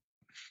am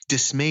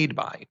dismayed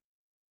by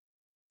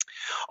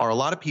are a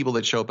lot of people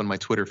that show up on my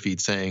Twitter feed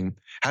saying,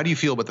 how do you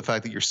feel about the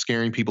fact that you're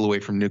scaring people away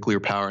from nuclear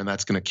power and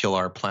that's going to kill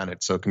our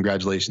planet? So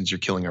congratulations, you're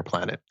killing our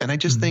planet. And I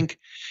just think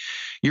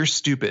you're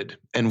stupid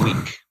and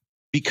weak,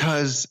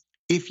 because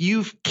if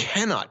you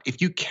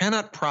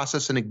cannot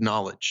process and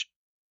acknowledge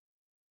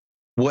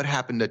what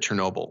happened at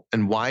Chernobyl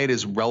and why it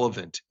is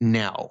relevant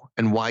now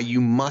and why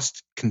you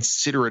must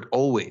consider it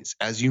always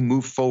as you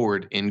move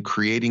forward in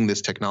creating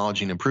this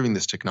technology and improving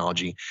this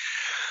technology,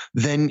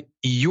 then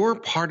you're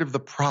part of the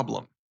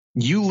problem.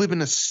 You live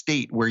in a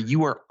state where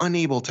you are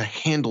unable to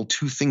handle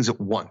two things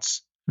at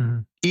once.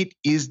 Mm-hmm. It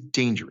is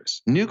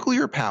dangerous.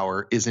 Nuclear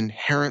power is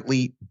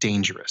inherently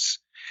dangerous.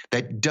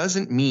 That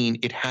doesn't mean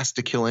it has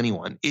to kill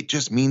anyone. It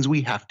just means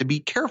we have to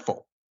be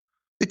careful.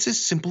 It's as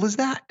simple as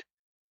that.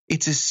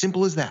 It's as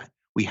simple as that.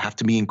 We have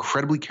to be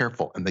incredibly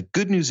careful. And the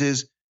good news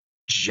is,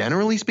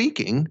 generally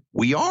speaking,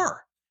 we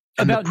are.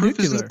 And the proof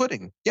is in the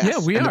pudding. Yes, yeah,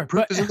 we are. The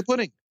proof is in the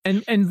pudding.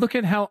 And look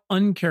at how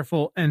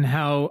uncareful and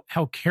how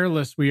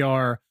careless we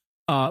are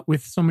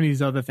with so many of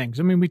these other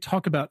things. I mean, we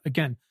talk about,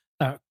 again,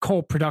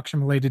 coal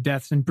production related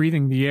deaths and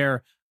breathing the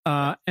air.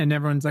 And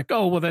everyone's like,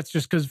 oh, well, that's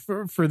just because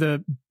for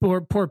the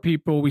poor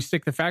people, we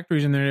stick the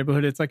factories in their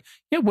neighborhood. It's like,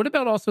 yeah, what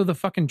about also the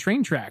fucking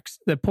train tracks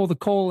that pull the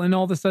coal, and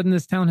all of a sudden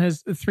this town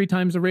has 3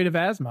 times the rate of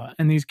asthma,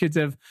 and these kids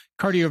have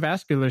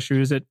cardiovascular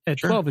issues at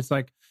 12. It's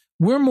like,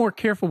 we're more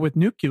careful with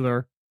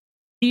nuclear,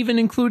 even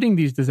including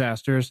these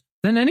disasters,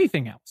 than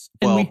anything else.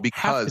 And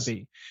because,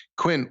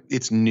 Quinn,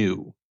 it's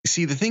new.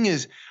 See, the thing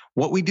is,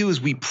 what we do is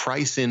we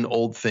price in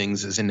old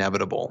things as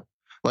inevitable.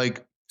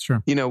 Like,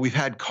 sure. We've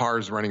had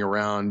cars running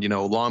around,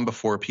 long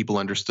before people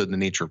understood the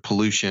nature of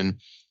pollution.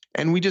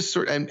 And we just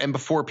and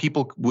before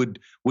people would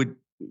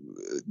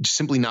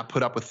simply not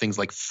put up with things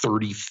like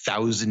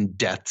 30,000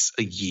 deaths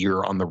a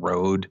year on the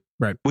road,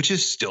 right? Which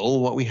is still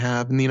what we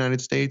have in the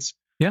United States.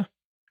 Yeah.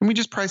 And we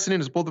just price it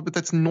in as well, but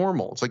that's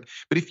normal. It's like,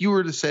 but if you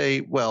were to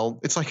say, well,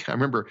 it's like, I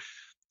remember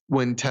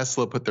when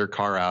Tesla put their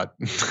car out,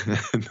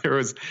 there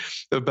was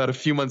about a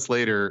few months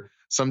later,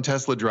 some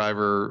Tesla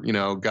driver,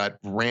 got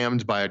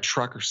rammed by a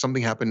truck or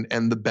something happened,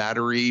 and the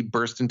battery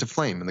burst into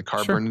flame and the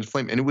car burned into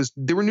flame. And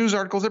there were news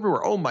articles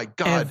everywhere. Oh my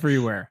God.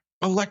 Everywhere.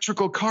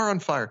 Electrical car on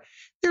fire.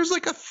 There's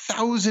like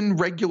 1,000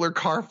 regular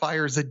car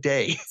fires a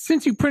day.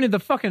 Since you printed the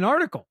fucking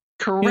article.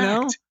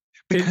 Correct.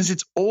 Because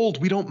it's old.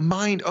 We don't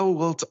mind. Oh,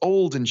 well, it's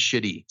old and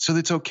shitty, so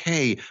that's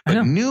okay.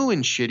 But new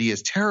and shitty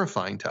is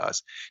terrifying to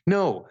us.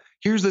 No,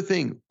 here's the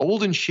thing.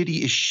 Old and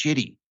shitty is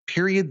shitty.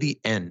 Period. The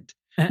end.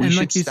 We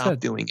should stop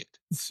doing it.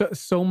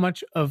 So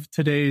much of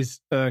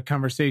today's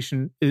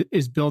conversation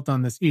is built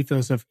on this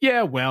ethos of,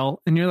 yeah,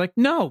 well, and you're like,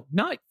 no,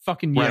 not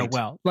fucking yeah,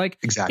 well. Like,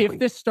 exactly. If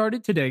this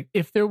started today,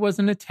 if there was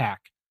an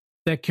attack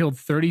that killed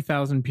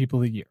 30,000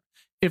 people a year,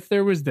 if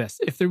there was this,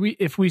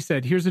 if we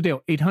said, here's the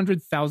deal,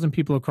 800,000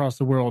 people across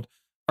the world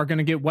are going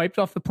to get wiped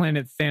off the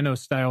planet Thanos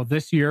style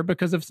this year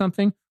because of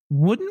something,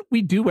 wouldn't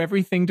we do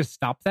everything to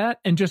stop that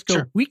and just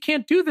go, we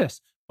can't do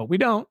this, but we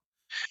don't.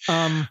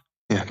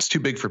 Yeah, it's too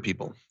big for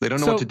people. They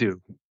don't know what to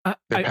do.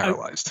 They're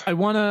paralyzed.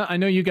 I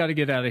know you got to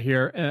get out of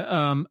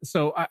here.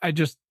 So I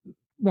just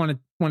want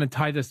to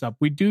tie this up.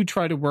 We do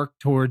try to work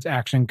towards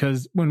action,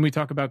 because when we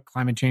talk about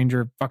climate change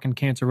or fucking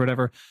cancer or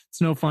whatever,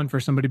 it's no fun for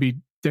somebody to be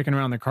dicking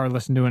around in their car,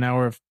 listen to an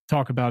hour of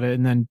talk about it,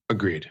 and then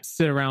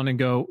sit around and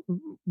go,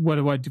 what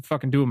do I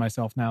fucking do with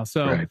myself now?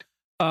 So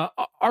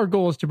our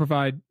goal is to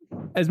provide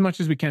as much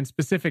as we can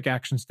specific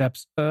action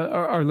steps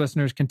our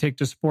listeners can take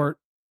to support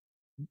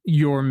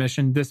your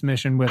mission, this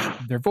mission, with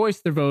their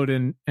voice, their vote,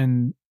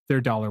 and their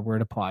dollar where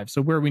it applies.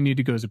 So where we need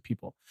to go as a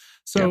people.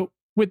 So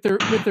with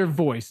their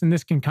voice, and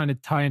this can kind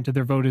of tie into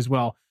their vote as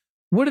well,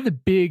 what are the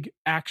big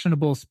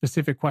actionable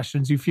specific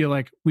questions you feel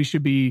like we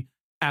should be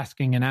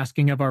asking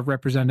of our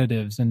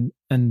representatives and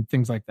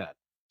things like that?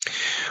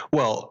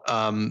 Well,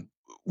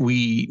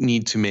 we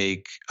need to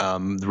make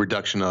the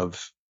reduction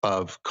of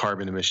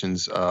carbon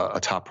emissions a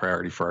top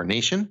priority for our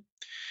nation.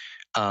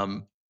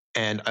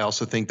 And I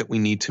also think that we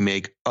need to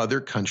make other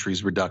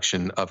countries'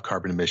 reduction of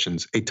carbon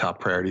emissions a top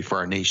priority for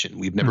our nation.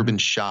 We've never been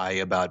shy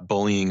about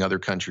bullying other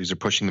countries or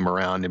pushing them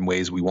around in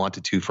ways we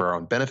wanted to for our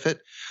own benefit.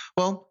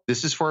 Well,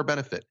 this is for our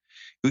benefit.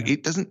 Yeah.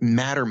 It doesn't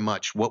matter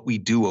much what we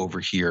do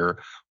over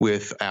here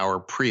with our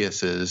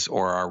Priuses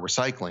or our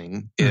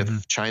recycling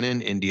if China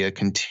and India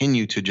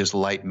continue to just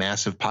light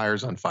massive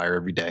pyres on fire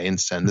every day and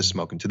send the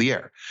smoke into the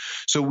air.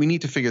 So we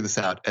need to figure this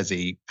out as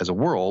a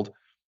world.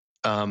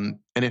 And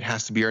it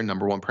has to be our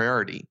number one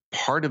priority.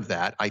 Part of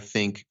that, I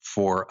think,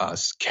 for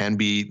us can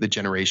be the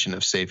generation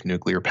of safe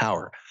nuclear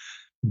power.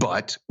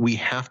 But we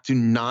have to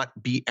not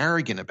be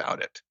arrogant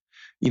about it.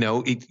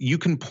 You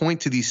can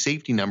point to these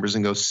safety numbers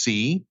and go,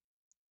 see,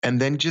 and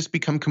then just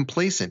become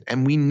complacent.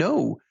 And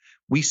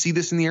we see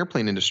this in the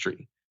airplane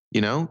industry.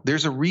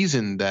 There's a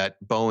reason that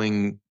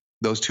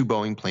those two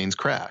Boeing planes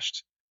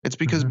crashed. It's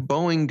because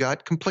Boeing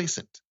got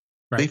complacent.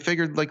 Right. They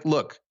figured,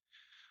 look,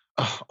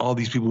 all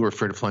these people who are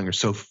afraid of flying are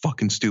so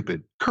fucking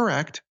stupid.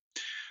 Correct.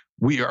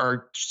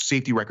 Our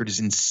safety record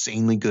is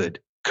insanely good.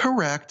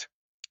 Correct.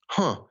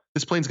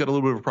 This plane's got a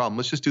little bit of a problem.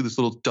 Let's just do this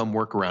little dumb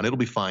workaround. It'll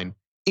be fine.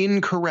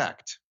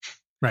 Incorrect.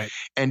 Right.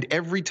 And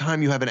every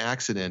time you have an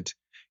accident,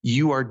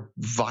 you are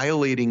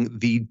violating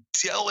the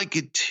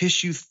delicate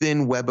tissue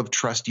thin web of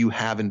trust you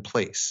have in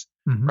place.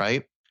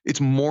 Right. It's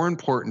more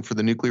important for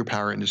the nuclear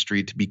power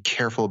industry to be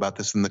careful about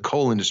this than the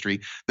coal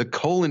industry. The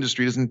coal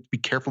industry doesn't be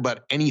careful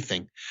about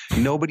anything.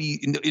 Nobody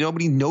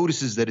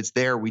notices that it's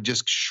there. We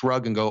just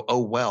shrug and go,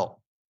 oh,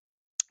 well,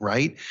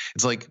 right?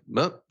 It's like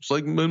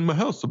in my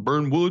house, I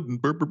burn wood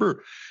and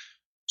burr.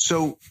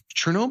 So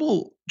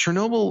Chernobyl,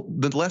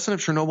 the lesson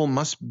of Chernobyl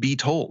must be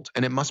told,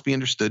 and it must be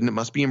understood, and it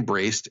must be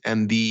embraced,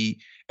 and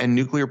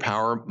nuclear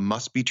power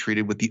must be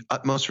treated with the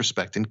utmost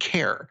respect and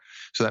care.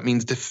 So that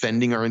means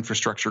defending our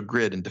infrastructure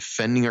grid and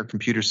defending our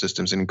computer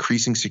systems and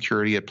increasing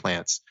security at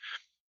plants.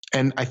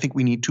 And I think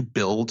we need to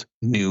build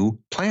new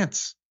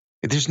plants.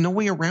 There's no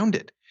way around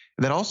it.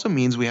 And that also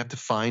means we have to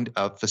find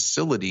a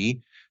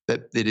facility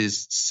that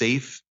is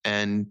safe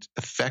and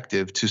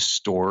effective to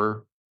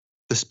store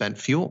the spent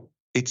fuel.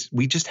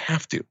 We just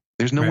have to.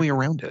 There's no way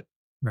around it.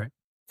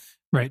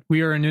 Right.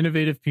 We are an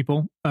innovative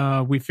people.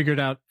 We figured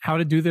out how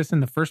to do this in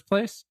the first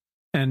place,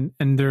 and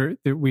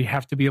we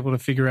have to be able to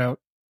figure out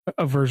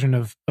a version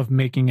of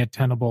making it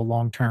tenable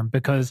long term,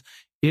 because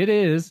it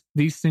is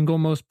the single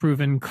most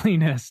proven,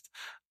 cleanest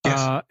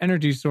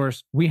energy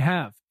source we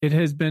have. It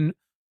has been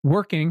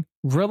working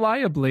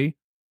reliably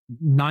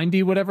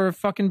 90 whatever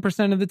fucking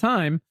percent of the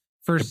time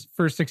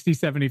for 60,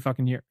 70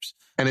 fucking years.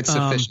 And it's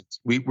sufficient.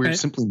 We're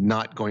simply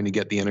not going to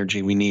get the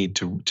energy we need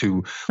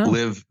to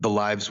live the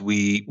lives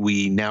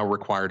we now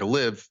require to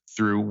live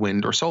through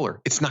wind or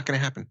solar. It's not going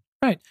to happen.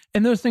 Right.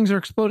 And those things are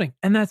exploding.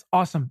 And that's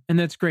awesome. And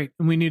that's great.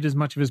 And we need as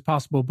much of it as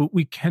possible, but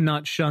we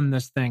cannot shun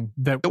this thing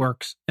that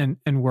works and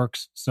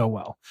works so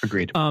well.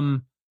 Agreed. All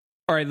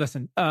right,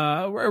 listen,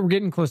 we're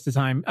getting close to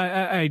time.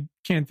 I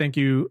can't thank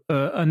you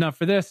enough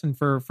for this and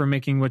for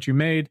making what you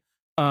made.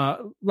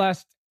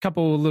 Last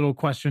couple of little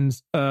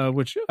questions,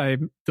 which I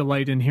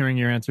delight in hearing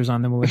your answers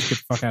on. Then we'll let's get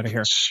the fuck out of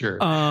here. Sure.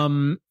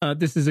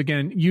 This is,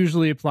 again,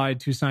 usually applied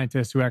to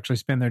scientists who actually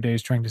spend their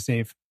days trying to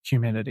save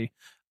humanity.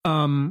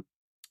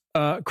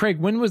 Craig,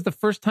 when was the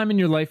first time in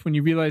your life when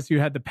you realized you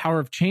had the power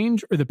of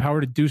change or the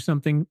power to do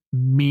something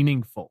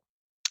meaningful?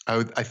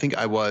 I think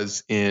I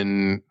was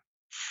in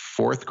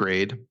 4th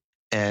grade.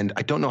 And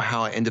I don't know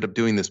how I ended up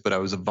doing this, but I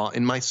was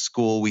in my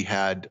school. We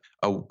had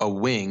a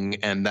wing,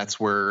 and that's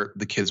where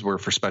the kids were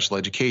for special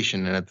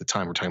education. And at the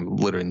time, we're talking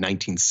literally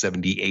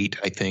 1978,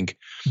 I think.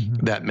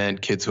 That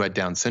meant kids who had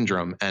Down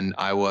syndrome. And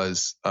I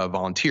was a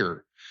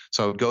volunteer.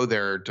 So I would go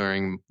there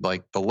during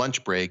the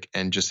lunch break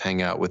and just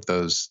hang out with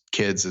those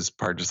kids as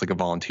part, just like a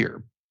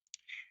volunteer.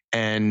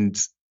 And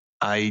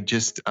I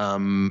just,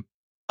 I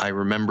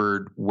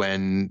remembered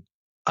when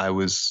I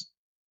was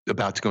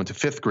about to go into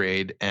 5th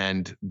grade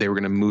and they were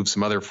going to move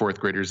some other 4th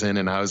graders in,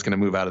 and I was going to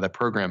move out of that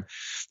program.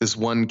 This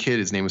one kid,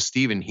 his name was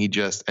Steven. He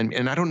just,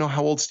 and I don't know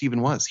how old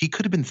Steven was. He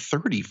could have been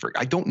 30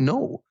 I don't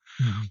know,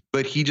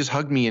 but he just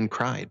hugged me and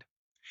cried.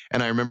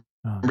 And I remember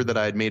that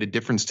I had made a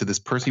difference to this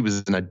person. He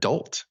was an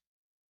adult,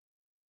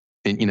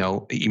 and,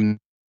 even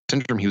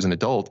syndrome, he was an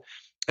adult,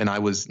 and I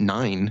was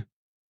 9,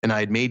 and I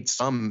had made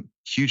some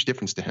huge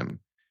difference to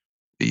him.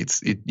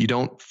 You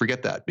don't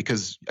forget that,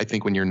 because I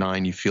think when you're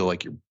 9, you feel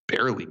like you're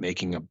barely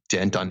making a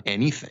dent on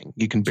anything.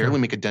 You can barely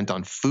make a dent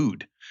on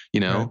food,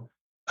 Right.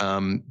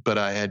 But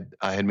I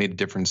had made a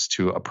difference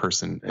to a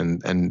person,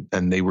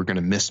 and they were going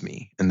to miss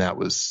me, and that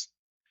was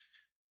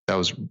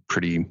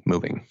pretty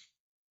moving.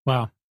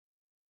 Wow,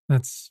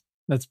 that's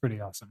pretty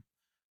awesome.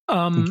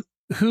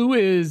 Who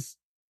is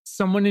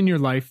someone in your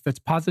life that's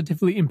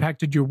positively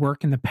impacted your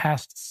work in the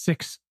past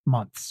 6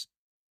 months?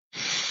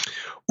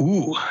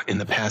 Ooh, in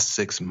the past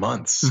 6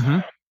 months.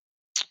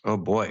 Oh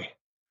boy.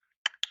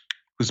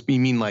 You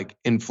mean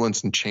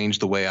influence and change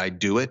the way I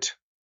do it?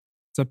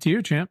 It's up to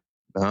you, champ.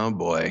 Oh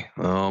boy.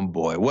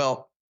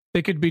 Well,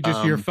 They could be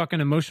just your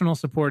fucking emotional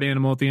support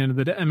animal at the end of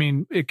the day. I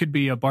mean, it could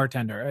be a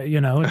bartender.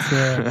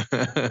 It's.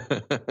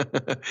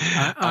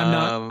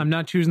 I'm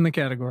not choosing the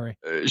category.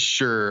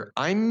 Sure,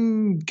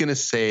 I'm gonna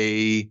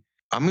say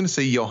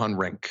Johan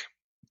Renck.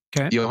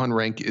 Okay. Johan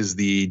Renck is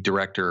the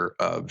director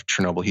of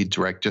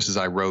Chernobyl. Just as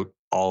I wrote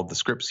all of the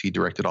scripts, he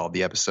directed all of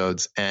the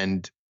episodes.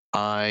 And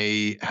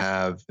I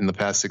have, in the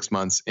past 6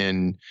 months,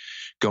 in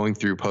going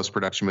through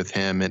post-production with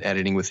him and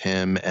editing with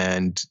him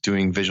and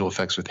doing visual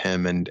effects with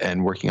him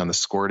and working on the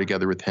score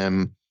together with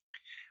him,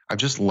 I've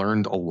just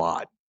learned a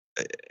lot.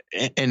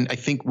 And I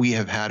think we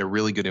have had a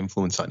really good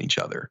influence on each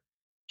other.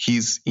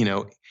 He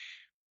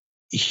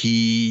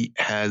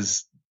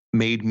has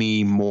made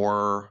me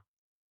more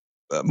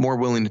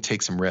willing to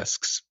take some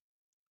risks,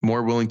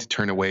 more willing to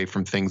turn away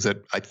from things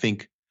that I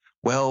think,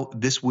 well,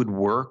 this would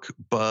work,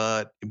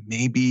 but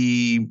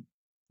maybe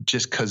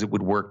just because it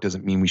would work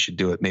doesn't mean we should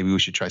do it. Maybe we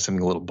should try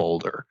something a little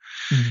bolder.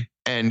 Mm-hmm.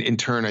 And in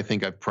turn, I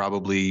think I've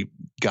probably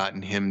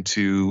gotten him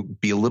to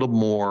be a little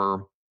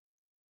more,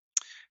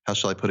 how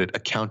shall I put it,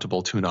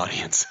 accountable to an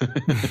audience.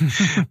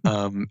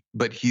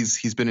 But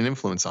he's been an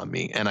influence on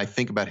me. And I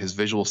think about his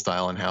visual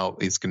style and how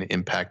it's going to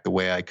impact the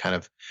way I kind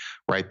of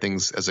write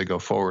things as I go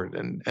forward.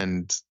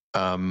 And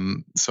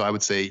so I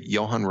would say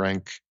Johan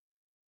Renck,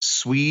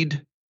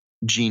 Swede,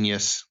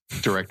 genius,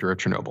 director of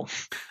Chernobyl.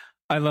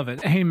 I love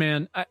it. Hey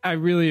man, I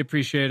really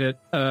appreciate it.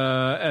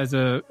 As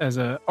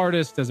a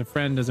artist, as a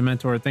friend, as a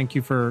mentor, thank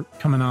you for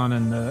coming on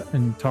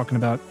and talking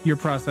about your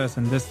process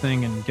and this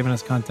thing and giving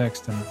us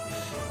context and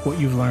what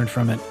you've learned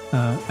from it.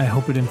 I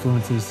hope it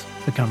influences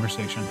the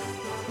conversation.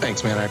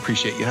 Thanks, man. I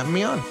appreciate you having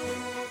me on.